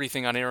put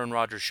everything on Aaron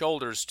Rodgers'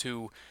 shoulders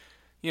to,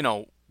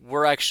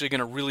 we're actually going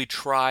to really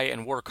try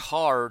and work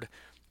hard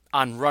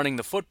on running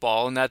the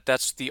football, and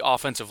that's the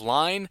offensive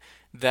line,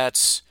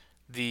 that's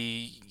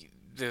the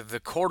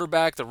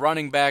quarterback, the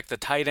running back, the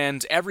tight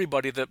ends,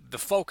 everybody. The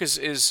focus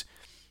is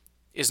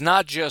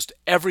not just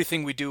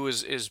everything we do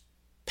is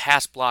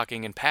pass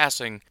blocking and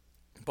passing,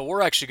 but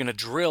we're actually going to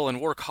drill and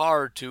work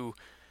hard to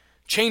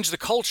change the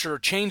culture,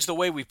 change the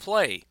way we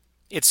play.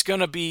 It's going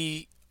to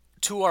be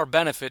to our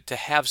benefit to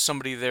have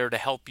somebody there to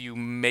help you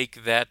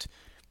make that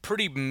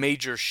pretty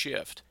major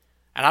shift.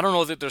 And I don't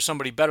know that there's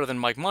somebody better than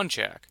Mike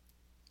Munchak.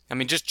 I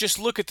mean, just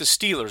look at the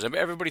Steelers.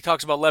 Everybody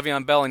talks about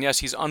Le'Veon Bell, and yes,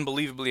 he's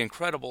unbelievably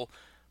incredible.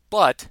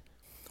 But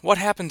what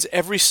happens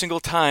every single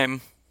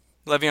time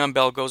Le'Veon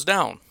Bell goes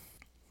down?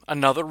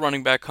 Another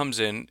running back comes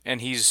in,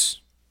 and he's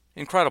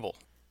incredible.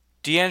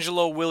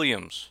 D'Angelo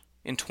Williams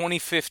in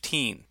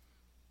 2015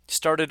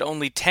 started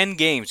only 10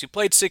 games. He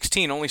played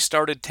 16, only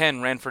started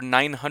 10, ran for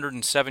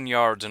 907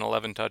 yards and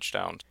 11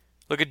 touchdowns.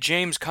 Look at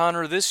James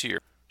Conner this year.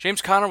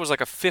 James Conner was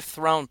like a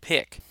 5th-round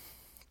pick.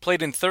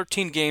 Played in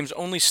 13 games,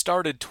 only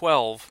started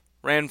 12,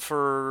 ran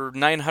for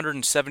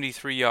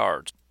 973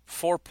 yards.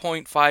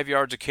 4.5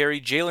 yards a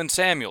carry. Jalen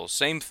Samuels,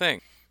 same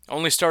thing.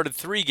 Only started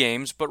 3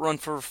 games, but run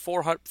for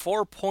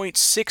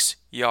 4.6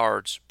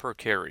 yards per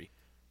carry.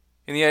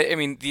 And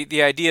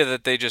the idea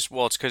that they just,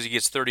 it's because he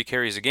gets 30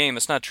 carries a game,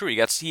 that's not true.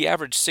 He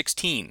averaged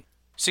 16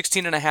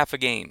 and a half a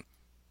game.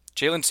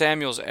 Jalen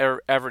Samuels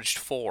averaged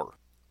 4.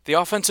 The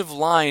offensive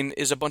line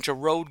is a bunch of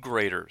road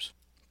graders.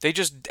 They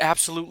just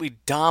absolutely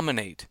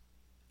dominate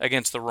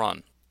against the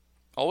run.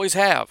 Always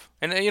have.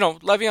 And,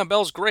 Le'Veon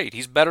Bell's great.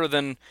 He's better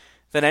than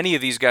any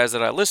of these guys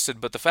that I listed,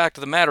 but the fact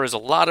of the matter is a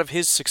lot of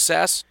his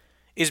success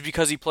is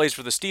because he plays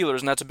for the Steelers,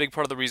 and that's a big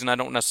part of the reason I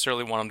don't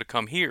necessarily want him to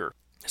come here,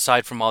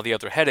 aside from all the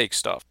other headache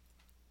stuff.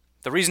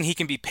 The reason he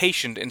can be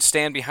patient and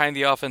stand behind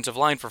the offensive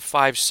line for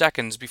 5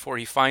 seconds before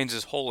he finds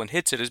his hole and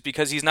hits it is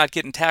because he's not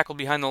getting tackled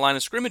behind the line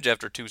of scrimmage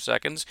after 2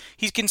 seconds.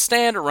 He can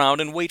stand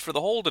around and wait for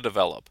the hole to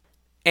develop.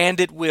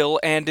 And it will,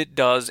 and it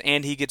does,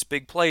 and he gets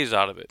big plays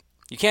out of it.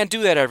 You can't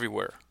do that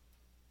everywhere.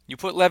 You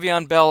put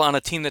Le'Veon Bell on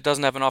a team that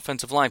doesn't have an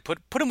offensive line.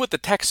 Put him with the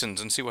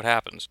Texans and see what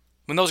happens.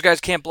 When those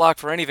guys can't block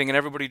for anything and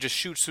everybody just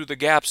shoots through the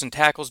gaps and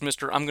tackles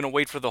Mr. I'm going to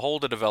wait for the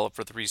hole to develop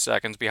for 3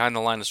 seconds behind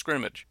the line of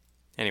scrimmage.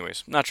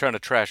 Anyways, I'm not trying to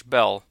trash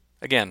Bell.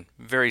 Again,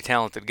 very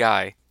talented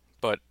guy,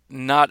 but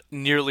not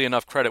nearly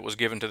enough credit was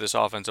given to this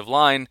offensive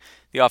line.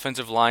 The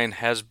offensive line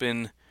has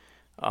been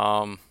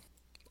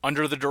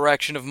under the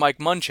direction of Mike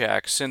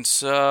Munchak since,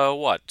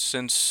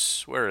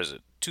 Since,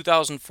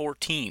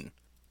 2014.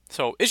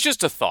 So it's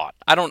just a thought.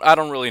 I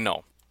don't really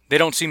know. They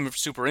don't seem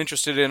super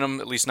interested in him,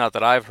 at least not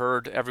that I've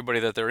heard. Everybody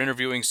that they're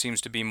interviewing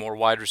seems to be more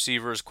wide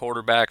receivers,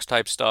 quarterbacks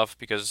type stuff,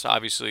 because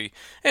obviously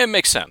it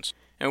makes sense.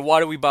 And why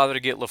do we bother to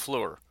get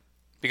LaFleur?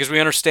 Because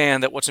we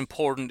understand that what's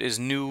important is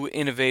new,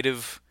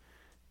 innovative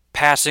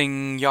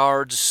passing,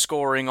 yards,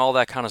 scoring, all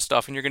that kind of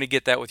stuff, and you're going to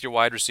get that with your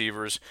wide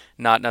receivers,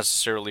 not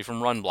necessarily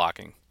from run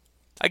blocking.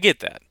 I get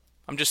that.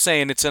 I'm just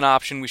saying it's an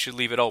option. We should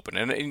leave it open.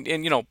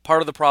 And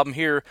part of the problem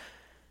here,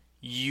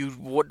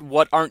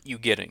 what aren't you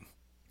getting?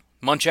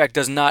 Munchak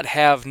does not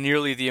have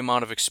nearly the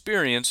amount of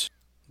experience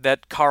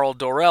that Carl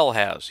Dorrell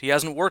has. He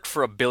hasn't worked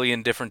for a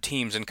billion different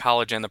teams in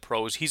college and the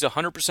pros. He's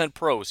 100%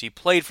 pros. He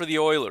played for the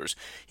Oilers.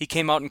 He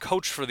came out and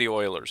coached for the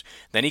Oilers.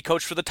 Then he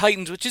coached for the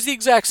Titans, which is the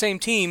exact same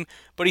team,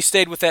 but he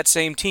stayed with that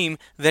same team.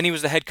 Then he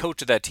was the head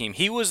coach of that team.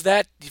 He was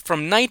that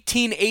from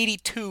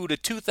 1982 to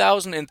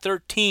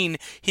 2013.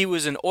 He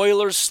was an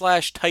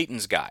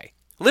Oilers/Titans guy.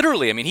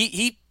 Literally,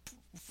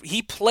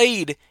 he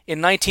played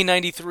in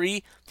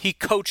 1993. He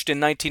coached in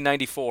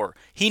 1994.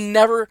 He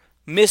never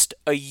missed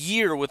a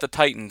year with the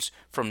Titans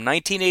from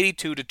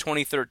 1982 to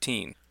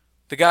 2013.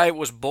 The guy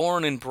was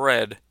born and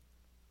bred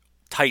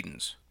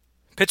Titans.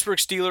 Pittsburgh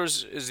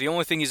Steelers is the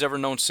only thing he's ever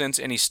known since,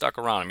 and he's stuck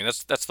around.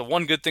 That's the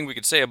one good thing we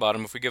could say about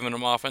him. If we give him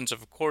an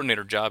offensive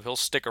coordinator job, he'll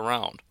stick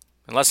around.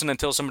 Unless and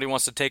until somebody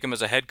wants to take him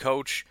as a head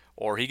coach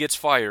or he gets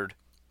fired,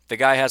 the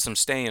guy has some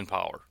staying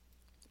power.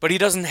 But he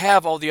doesn't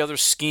have all the other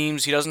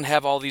schemes. He doesn't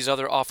have all these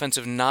other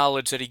offensive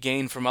knowledge that he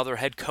gained from other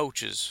head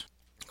coaches.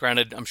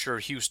 Granted, I'm sure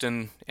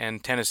Houston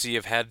and Tennessee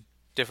have had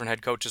different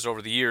head coaches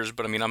over the years,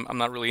 but I mean, I'm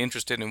not really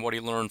interested in what he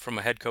learned from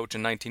a head coach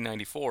in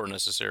 1994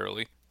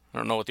 necessarily. I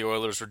don't know what the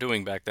Oilers were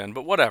doing back then,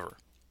 but whatever.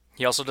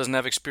 He also doesn't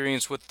have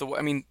experience with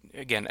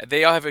again,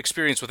 they all have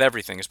experience with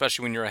everything,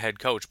 especially when you're a head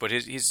coach, but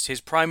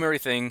his primary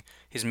thing,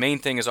 his main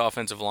thing is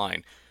offensive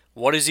line.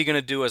 What is he going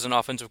to do as an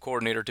offensive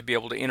coordinator to be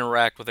able to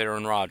interact with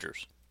Aaron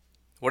Rodgers?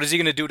 What is he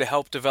going to do to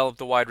help develop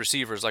the wide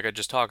receivers like I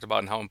just talked about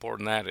and how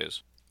important that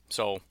is?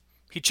 So,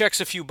 he checks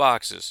a few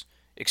boxes.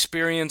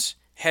 Experience,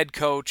 head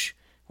coach,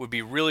 would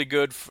be really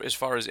good as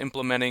far as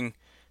implementing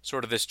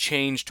sort of this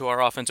change to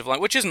our offensive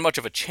line, which isn't much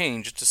of a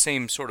change. It's the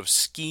same sort of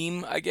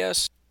scheme, I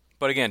guess.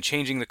 But again,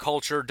 changing the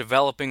culture,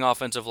 developing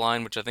offensive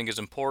line, which I think is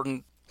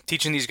important.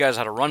 Teaching these guys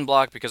how to run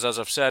block because, as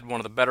I've said, one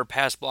of the better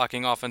pass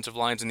blocking offensive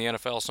lines in the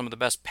NFL, some of the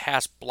best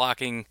pass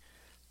blocking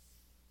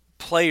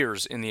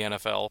players in the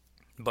NFL.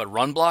 But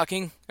run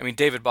blocking? I mean,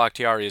 David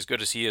Bakhtiari, as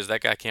good as he is,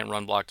 that guy can't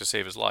run block to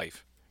save his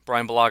life.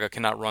 Brian Bulaga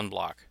cannot run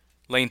block.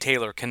 Lane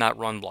Taylor cannot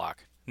run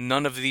block.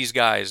 None of these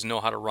guys know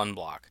how to run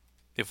block.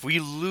 If we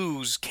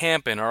lose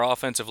Campen, our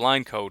offensive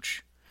line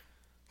coach,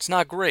 it's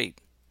not great.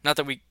 Not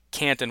that we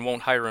can't and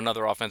won't hire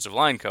another offensive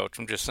line coach,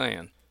 I'm just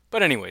saying.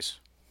 But anyways,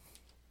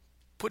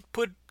 put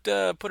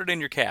it in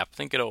your cap.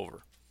 Think it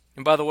over.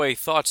 And by the way,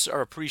 thoughts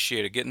are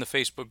appreciated. Get in the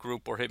Facebook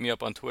group or hit me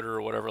up on Twitter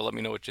or whatever. Let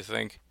me know what you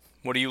think.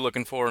 What are you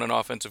looking for in an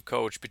offensive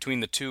coach? Between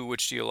the two,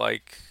 which do you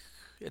like?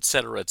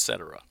 Etc.,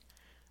 etc.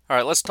 All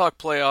right, let's talk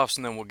playoffs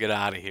and then we'll get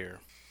out of here.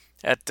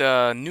 At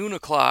noon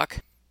o'clock,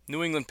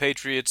 New England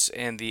Patriots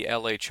and the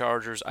LA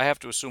Chargers. I have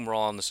to assume we're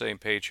all on the same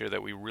page here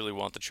that we really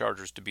want the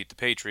Chargers to beat the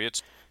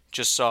Patriots.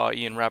 Just saw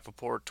Ian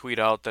Rappaport tweet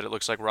out that it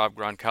looks like Rob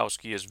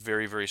Gronkowski is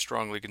very, very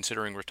strongly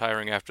considering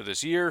retiring after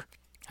this year.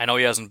 I know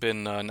he hasn't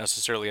been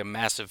necessarily a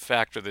massive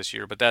factor this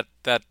year, but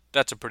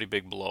that's a pretty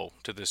big blow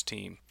to this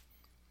team.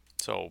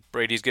 So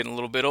Brady's getting a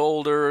little bit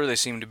older. They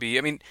seem to be,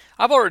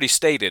 I've already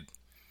stated,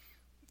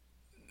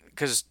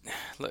 because,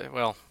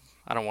 well,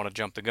 I don't want to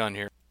jump the gun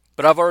here,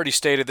 but I've already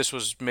stated, this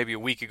was maybe a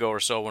week ago or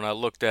so when I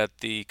looked at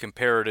the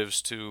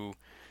comparatives to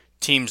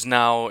teams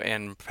now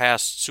and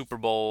past Super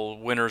Bowl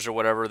winners or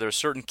whatever. There's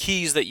certain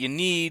keys that you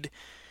need,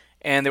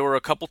 and there were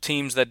a couple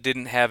teams that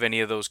didn't have any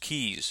of those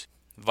keys.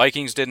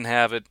 Vikings didn't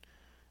have it.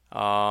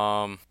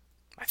 I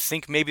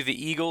think maybe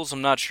the Eagles,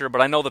 I'm not sure,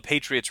 but I know the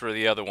Patriots were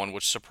the other one,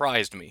 which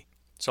surprised me.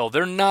 So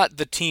they're not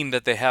the team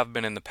that they have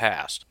been in the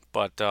past.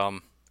 But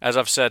as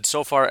I've said,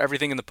 so far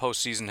everything in the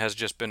postseason has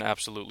just been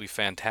absolutely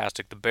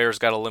fantastic. The Bears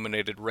got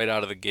eliminated right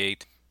out of the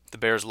gate. The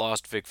Bears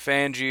lost Vic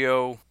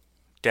Fangio.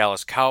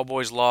 Dallas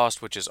Cowboys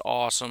lost, which is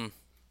awesome.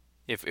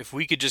 If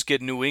we could just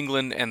get New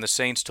England and the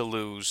Saints to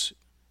lose,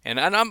 and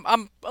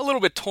I'm a little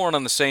bit torn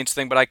on the Saints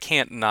thing, but I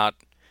can't not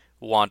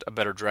want a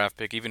better draft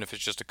pick, even if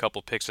it's just a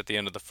couple picks at the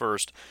end of the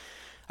first.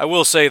 I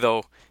will say,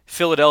 though,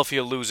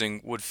 Philadelphia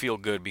losing would feel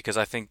good because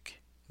I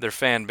think their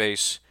fan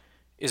base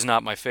is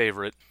not my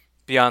favorite.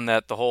 Beyond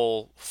that, the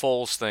whole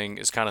Foles thing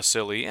is kind of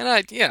silly, and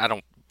I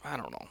don't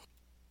know.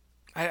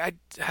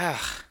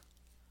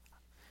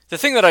 The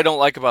thing that I don't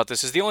like about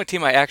this is the only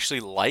team I actually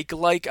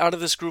like out of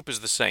this group is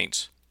the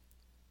Saints.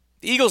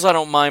 The Eagles I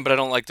don't mind, but I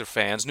don't like their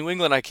fans. New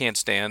England I can't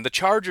stand. The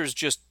Chargers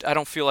I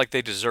don't feel like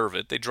they deserve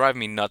it. They drive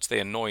me nuts. They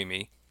annoy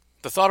me.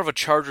 The thought of a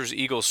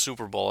Chargers-Eagles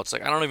Super Bowl, it's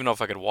like, I don't even know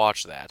if I could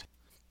watch that.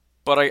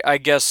 But I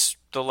guess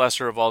the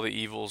lesser of all the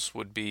evils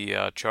would be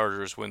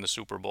Chargers win the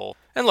Super Bowl.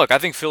 And look, I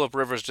think Phillip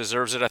Rivers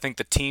deserves it. I think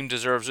the team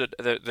deserves it.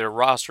 Their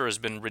roster has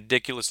been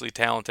ridiculously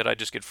talented. I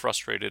just get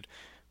frustrated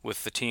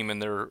with the team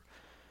and their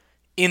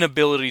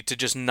inability to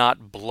just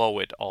not blow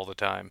it all the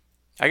time.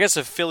 I guess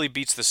if Philly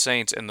beats the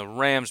Saints and the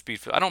Rams beat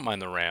Philly, I don't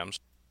mind the Rams.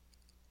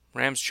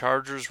 Rams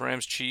Chargers,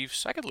 Rams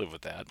Chiefs, I could live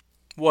with that.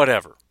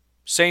 Whatever.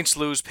 Saints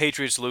lose,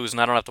 Patriots lose,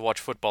 and I don't have to watch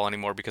football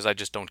anymore because I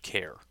just don't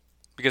care.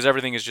 Because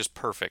everything is just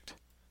perfect.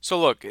 So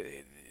look,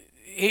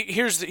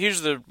 here's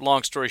the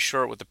long story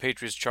short with the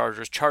Patriots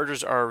Chargers.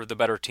 Chargers are the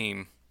better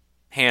team,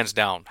 hands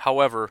down.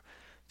 However,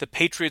 the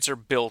Patriots are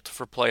built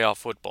for playoff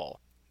football.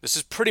 This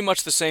is pretty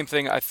much the same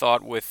thing I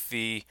thought with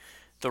the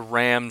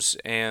Rams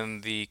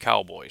and the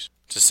Cowboys.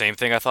 It's the same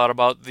thing I thought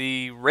about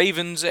the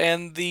Ravens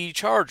and the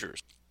Chargers.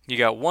 You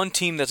got one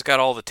team that's got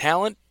all the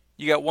talent.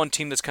 You got one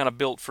team that's kind of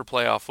built for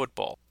playoff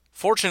football.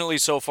 Fortunately,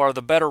 so far,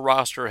 the better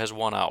roster has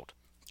won out.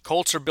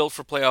 Colts are built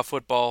for playoff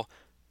football.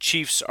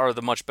 Chiefs are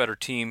the much better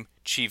team.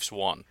 Chiefs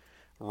won.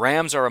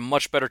 Rams are a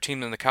much better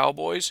team than the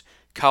Cowboys.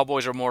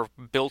 Cowboys are more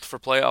built for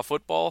playoff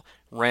football.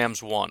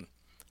 Rams won.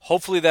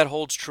 Hopefully that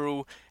holds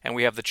true, and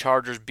we have the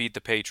Chargers beat the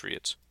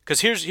Patriots.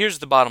 Because here's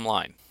the bottom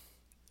line.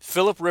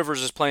 Phillip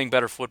Rivers is playing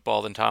better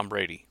football than Tom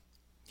Brady.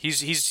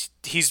 He's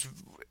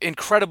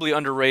incredibly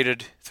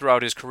underrated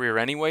throughout his career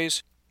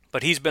anyways,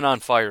 but he's been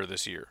on fire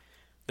this year.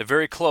 They're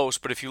very close,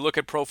 but if you look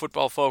at Pro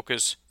Football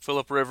Focus,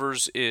 Phillip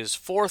Rivers is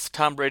 4th,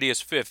 Tom Brady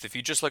is 5th. If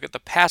you just look at the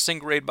passing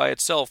grade by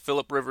itself,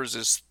 Phillip Rivers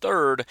is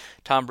 3rd,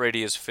 Tom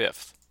Brady is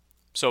 5th.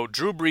 So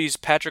Drew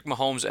Brees, Patrick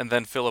Mahomes, and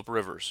then Phillip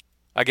Rivers.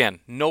 Again,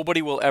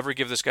 nobody will ever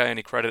give this guy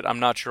any credit. I'm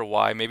not sure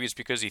why. Maybe it's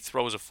because he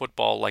throws a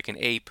football like an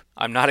ape.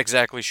 I'm not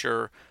exactly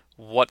sure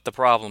what the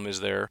problem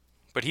is there.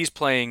 But he's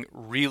playing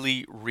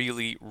really,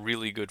 really,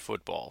 really good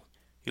football.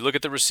 You look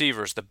at the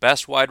receivers, the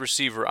best wide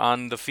receiver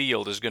on the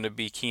field is going to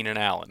be Keenan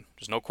Allen.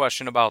 There's no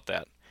question about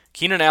that.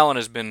 Keenan Allen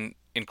has been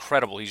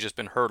incredible. He's just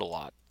been hurt a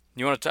lot.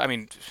 You want to? I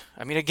mean,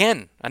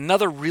 again,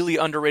 another really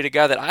underrated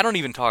guy that I don't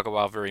even talk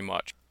about very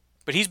much.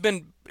 But he's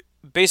been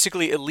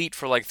basically elite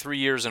for like 3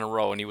 years in a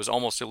row, and he was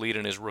almost elite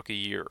in his rookie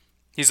year.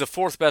 He's the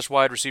fourth best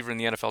wide receiver in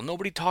the NFL.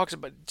 Nobody talks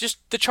about, just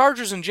the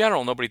Chargers in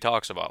general, nobody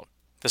talks about.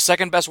 The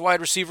second best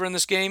wide receiver in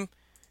this game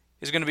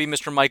is going to be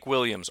Mr. Mike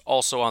Williams,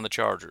 also on the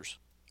Chargers.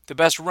 The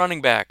best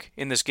running back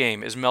in this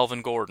game is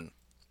Melvin Gordon.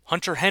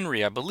 Hunter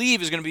Henry, I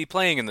believe, is going to be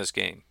playing in this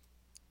game.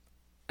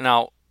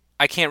 Now,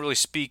 I can't really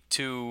speak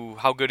to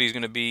how good he's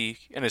going to be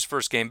in his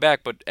first game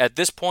back, but at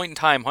this point in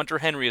time, Hunter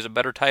Henry is a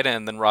better tight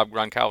end than Rob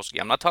Gronkowski.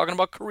 I'm not talking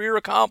about career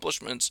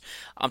accomplishments.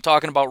 I'm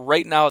talking about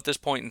right now at this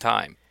point in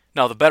time.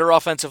 Now, the better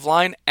offensive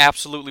line,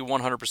 absolutely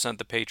 100%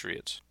 the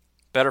Patriots.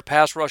 Better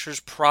pass rushers,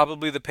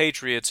 probably the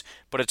Patriots,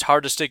 but it's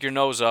hard to stick your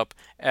nose up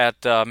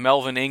at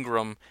Melvin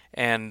Ingram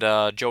and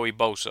Joey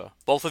Bosa.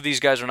 Both of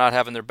these guys are not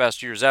having their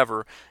best years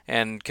ever,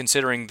 and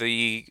considering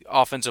the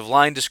offensive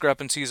line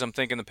discrepancies, I'm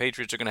thinking the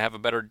Patriots are going to have a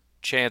better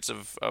chance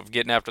of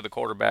getting after the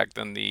quarterback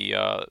than the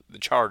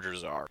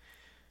Chargers are.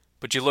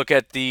 But you look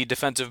at the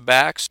defensive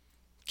backs,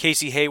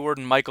 Casey Hayward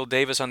and Michael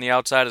Davis on the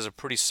outside is a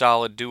pretty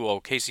solid duo.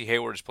 Casey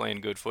Hayward is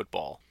playing good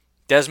football.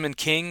 Desmond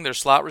King, their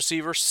slot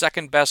receiver,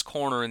 second best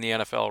corner in the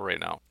NFL right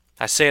now.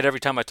 I say it every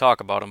time I talk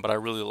about him, but I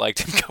really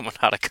liked him coming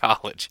out of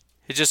college.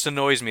 It just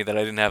annoys me that I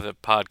didn't have a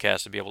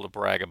podcast to be able to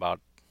brag about,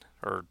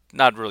 or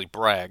not really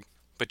brag,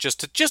 but just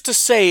to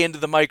say into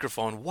the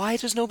microphone, why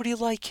does nobody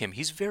like him?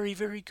 He's very,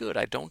 very good.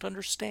 I don't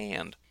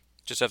understand.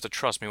 Just have to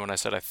trust me when I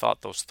said I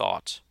thought those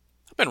thoughts.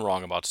 I've been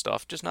wrong about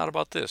stuff, just not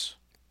about this.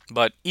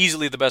 But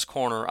easily the best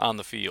corner on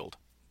the field.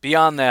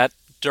 Beyond that,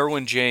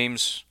 Derwin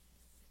James,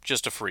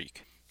 just a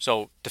freak.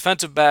 So,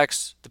 defensive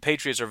backs, the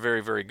Patriots are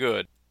very, very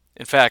good.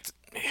 In fact,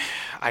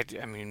 I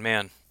mean,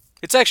 man,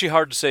 it's actually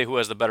hard to say who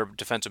has the better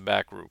defensive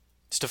back group.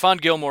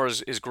 Stephon Gilmore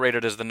is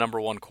graded as the number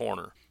one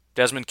corner,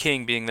 Desmond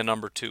King being the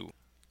number two.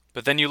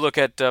 But then you look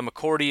at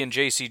McCourty and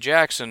J.C.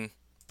 Jackson,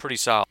 pretty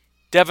solid.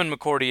 Devin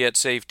McCourty at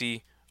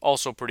safety,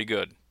 also pretty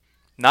good.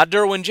 Not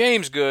Derwin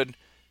James good,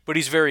 but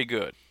he's very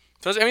good.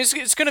 So, I mean,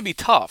 it's going to be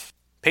tough.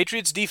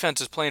 Patriots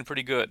defense is playing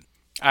pretty good.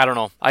 I don't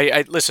know.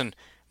 Listen.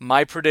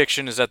 My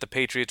prediction is that the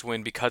Patriots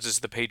win because it's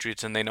the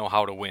Patriots and they know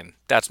how to win.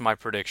 That's my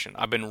prediction.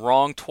 I've been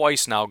wrong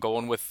twice now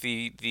going with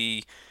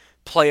the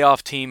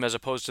playoff team as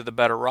opposed to the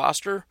better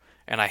roster,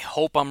 and I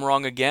hope I'm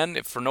wrong again.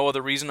 If for no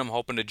other reason, I'm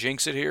hoping to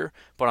jinx it here,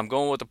 but I'm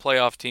going with the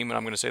playoff team and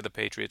I'm going to say the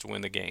Patriots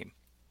win the game.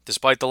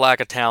 Despite the lack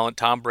of talent,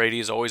 Tom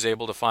Brady is always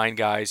able to find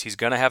guys. He's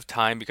going to have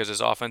time because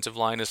his offensive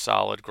line is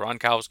solid.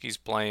 Gronkowski's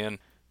playing.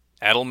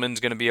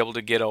 Edelman's going to be able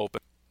to get open.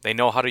 They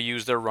know how to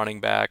use their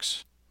running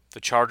backs. The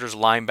Chargers'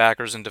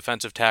 linebackers and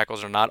defensive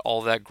tackles are not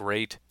all that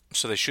great,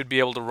 so they should be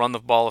able to run the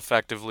ball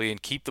effectively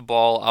and keep the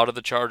ball out of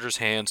the Chargers'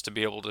 hands to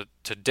be able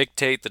to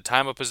dictate the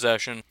time of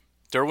possession.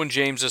 Derwin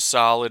James is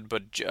solid,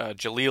 but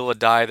Jaleel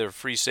Adai, their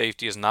free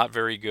safety, is not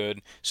very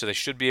good, so they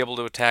should be able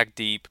to attack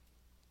deep.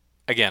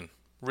 Again,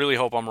 really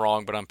hope I'm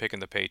wrong, but I'm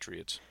picking the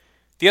Patriots.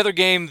 The other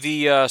game,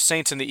 the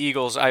Saints and the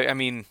Eagles, I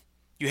mean,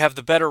 you have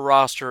the better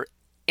roster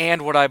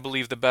and what I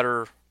believe the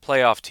better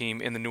playoff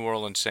team in the New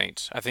Orleans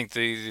Saints. I think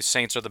the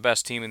Saints are the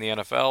best team in the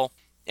NFL.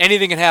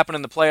 Anything can happen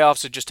in the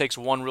playoffs. It just takes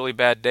one really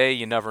bad day.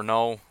 You never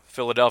know.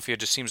 Philadelphia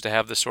just seems to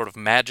have this sort of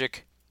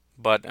magic.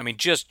 But, I mean,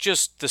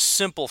 just the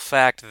simple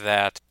fact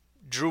that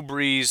Drew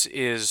Brees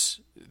is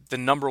the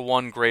number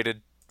one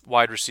graded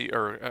wide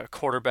receiver or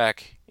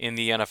quarterback in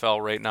the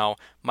NFL right now.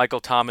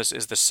 Michael Thomas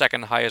is the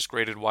second highest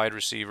graded wide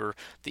receiver.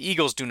 The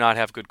Eagles do not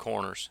have good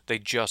corners. They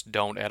just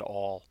don't at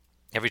all.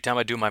 Every time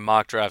I do my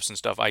mock drafts and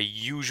stuff, I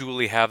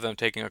usually have them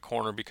taking a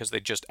corner because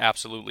they just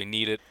absolutely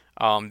need it.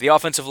 The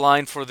offensive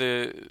line for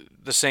the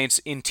Saints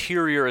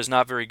interior is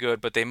not very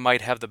good, but they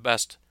might have the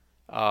best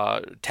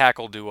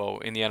tackle duo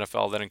in the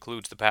NFL that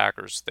includes the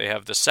Packers. They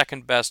have the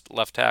second best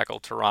left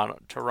tackle,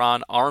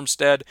 Teron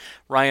Armstead.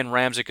 Ryan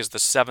Ramczyk is the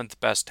seventh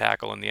best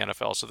tackle in the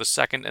NFL, so the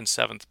second and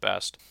seventh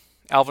best.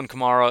 Alvin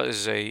Kamara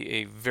is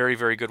a very,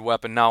 very good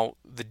weapon. Now,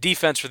 the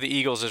defense for the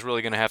Eagles is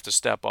really going to have to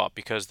step up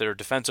because their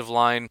defensive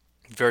line,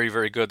 very,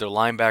 very good. Their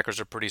linebackers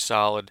are pretty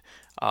solid.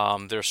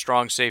 Their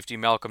strong safety,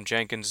 Malcolm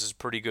Jenkins, is a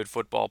pretty good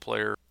football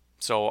player.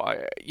 So,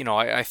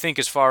 I think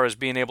as far as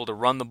being able to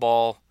run the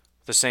ball,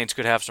 the Saints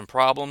could have some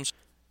problems.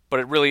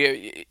 But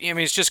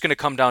it's just going to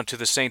come down to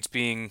the Saints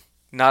being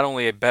not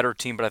only a better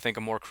team, but I think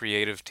a more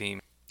creative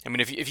team. I mean,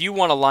 if you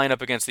want to line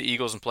up against the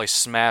Eagles and play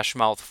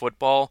smash-mouth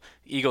football,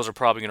 the Eagles are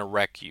probably going to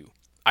wreck you.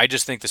 I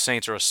just think the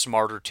Saints are a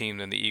smarter team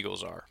than the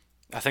Eagles are.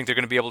 I think they're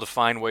going to be able to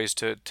find ways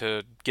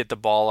to get the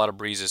ball out of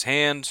Brees'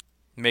 hands,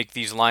 make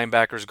these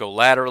linebackers go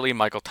laterally.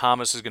 Michael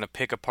Thomas is going to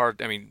pick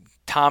apart. I mean,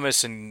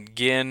 Thomas and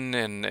Ginn,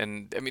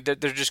 and I mean, they're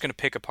just going to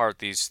pick apart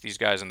these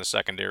guys in the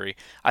secondary.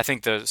 I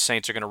think the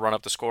Saints are going to run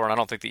up the score, and I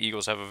don't think the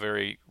Eagles have a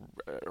very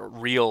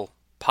real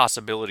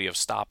possibility of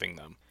stopping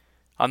them.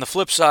 On the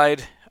flip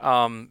side,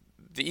 the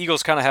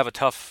Eagles kind of have a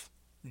tough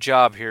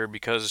job here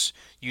because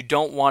you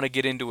don't want to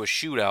get into a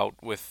shootout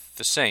with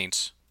the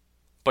Saints,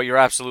 but you're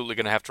absolutely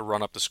going to have to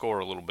run up the score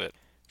a little bit.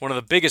 One of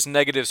the biggest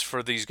negatives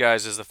for these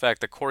guys is the fact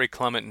that Corey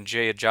Clement and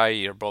Jay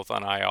Ajayi are both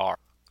on IR.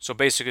 So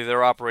basically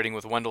they're operating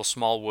with Wendell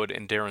Smallwood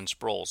and Darren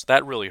Sproles.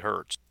 That really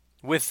hurts.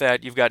 With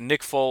that, you've got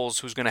Nick Foles,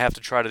 who's going to have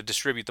to try to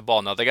distribute the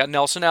ball. Now, they got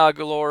Nelson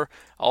Aguilar,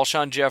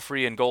 Alshon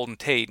Jeffrey, and Golden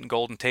Tate, and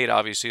Golden Tate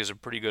obviously is a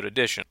pretty good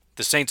addition.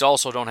 The Saints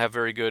also don't have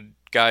very good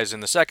guys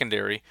in the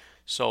secondary,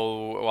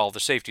 so, well,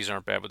 the safeties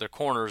aren't bad, but their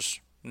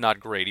corners,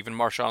 not great. Even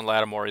Marshawn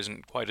Lattimore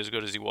isn't quite as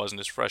good as he was in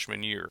his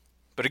freshman year.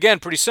 But again,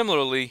 pretty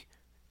similarly,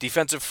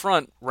 defensive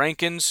front,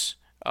 Rankins,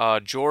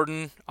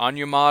 Jordan,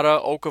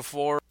 Onyemata,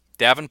 Okafor,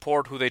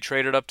 Davenport, who they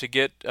traded up to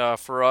get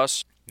for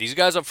us. These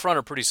guys up front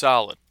are pretty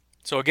solid.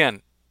 So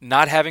again,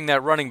 not having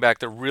that running back,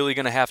 they're really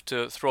going to have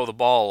to throw the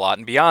ball a lot.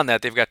 And beyond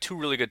that, they've got two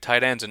really good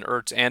tight ends in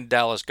Ertz and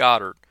Dallas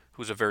Goedert,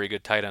 who's a very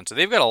good tight end. So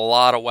they've got a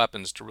lot of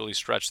weapons to really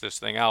stretch this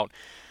thing out.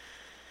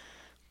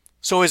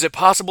 So is it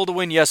possible to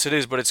win? Yes, it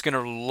is, but it's going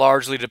to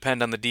largely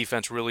depend on the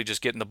defense really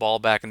just getting the ball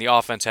back, and the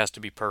offense has to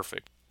be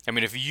perfect. I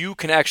mean, if you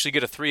can actually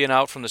get a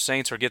 3-and-out from the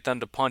Saints or get them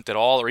to punt at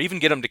all or even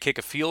get them to kick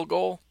a field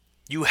goal,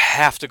 you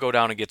have to go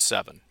down and get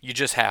 7. You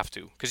just have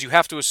to, because you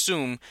have to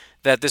assume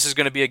that this is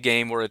going to be a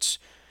game where it's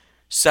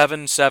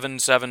 7, 7,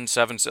 7,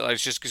 7.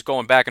 It's just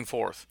going back and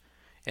forth.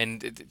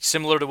 And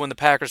similar to when the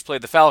Packers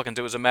played the Falcons,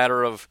 it was a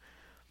matter of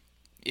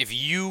if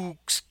you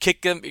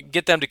get them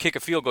to kick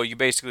a field goal, you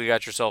basically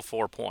got yourself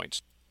 4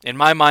 points. In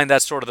my mind,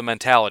 that's sort of the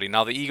mentality.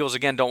 Now, the Eagles,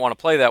 again, don't want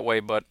to play that way,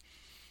 but,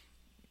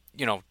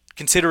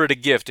 consider it a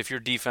gift if your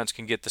defense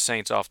can get the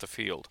Saints off the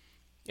field.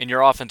 And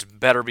your offense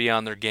better be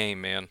on their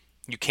game, man.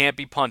 You can't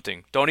be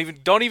punting. Don't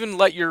even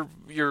let your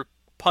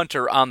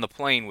punter on the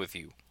plane with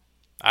you.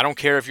 I don't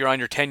care if you're on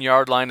your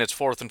 10-yard line, it's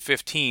 4th and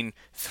 15,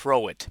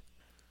 throw it.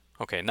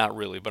 Okay, not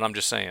really, but I'm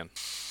just saying.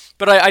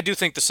 But I do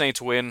think the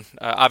Saints win.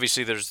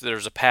 Obviously,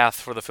 there's a path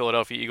for the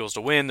Philadelphia Eagles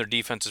to win. Their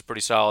defense is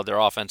pretty solid. Their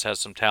offense has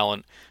some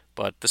talent.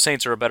 But the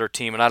Saints are a better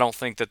team, and I don't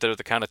think that they're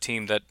the kind of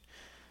team that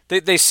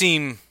they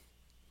seem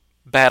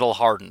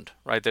battle-hardened,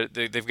 right?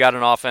 They've got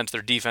an offense.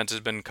 Their defense has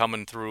been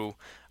coming through.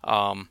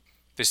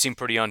 They seem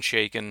pretty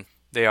unshaken.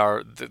 They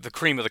are the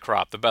cream of the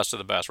crop, the best of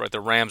the best, right? The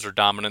Rams are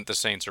dominant. The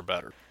Saints are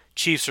better.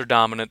 Chiefs are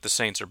dominant. The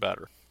Saints are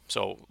better.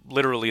 So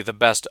literally the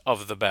best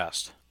of the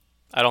best.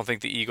 I don't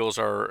think the Eagles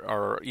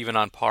are even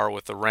on par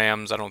with the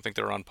Rams. I don't think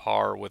they're on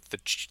par with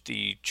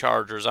the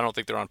Chargers. I don't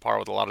think they're on par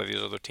with a lot of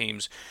these other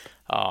teams.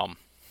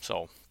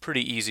 So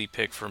pretty easy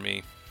pick for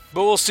me.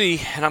 But we'll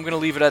see, and I'm going to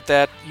leave it at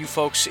that. You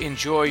folks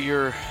enjoy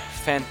your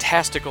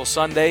fantastical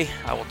Sunday.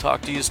 I will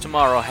talk to you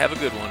tomorrow. Have a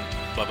good one.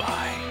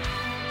 Bye-bye.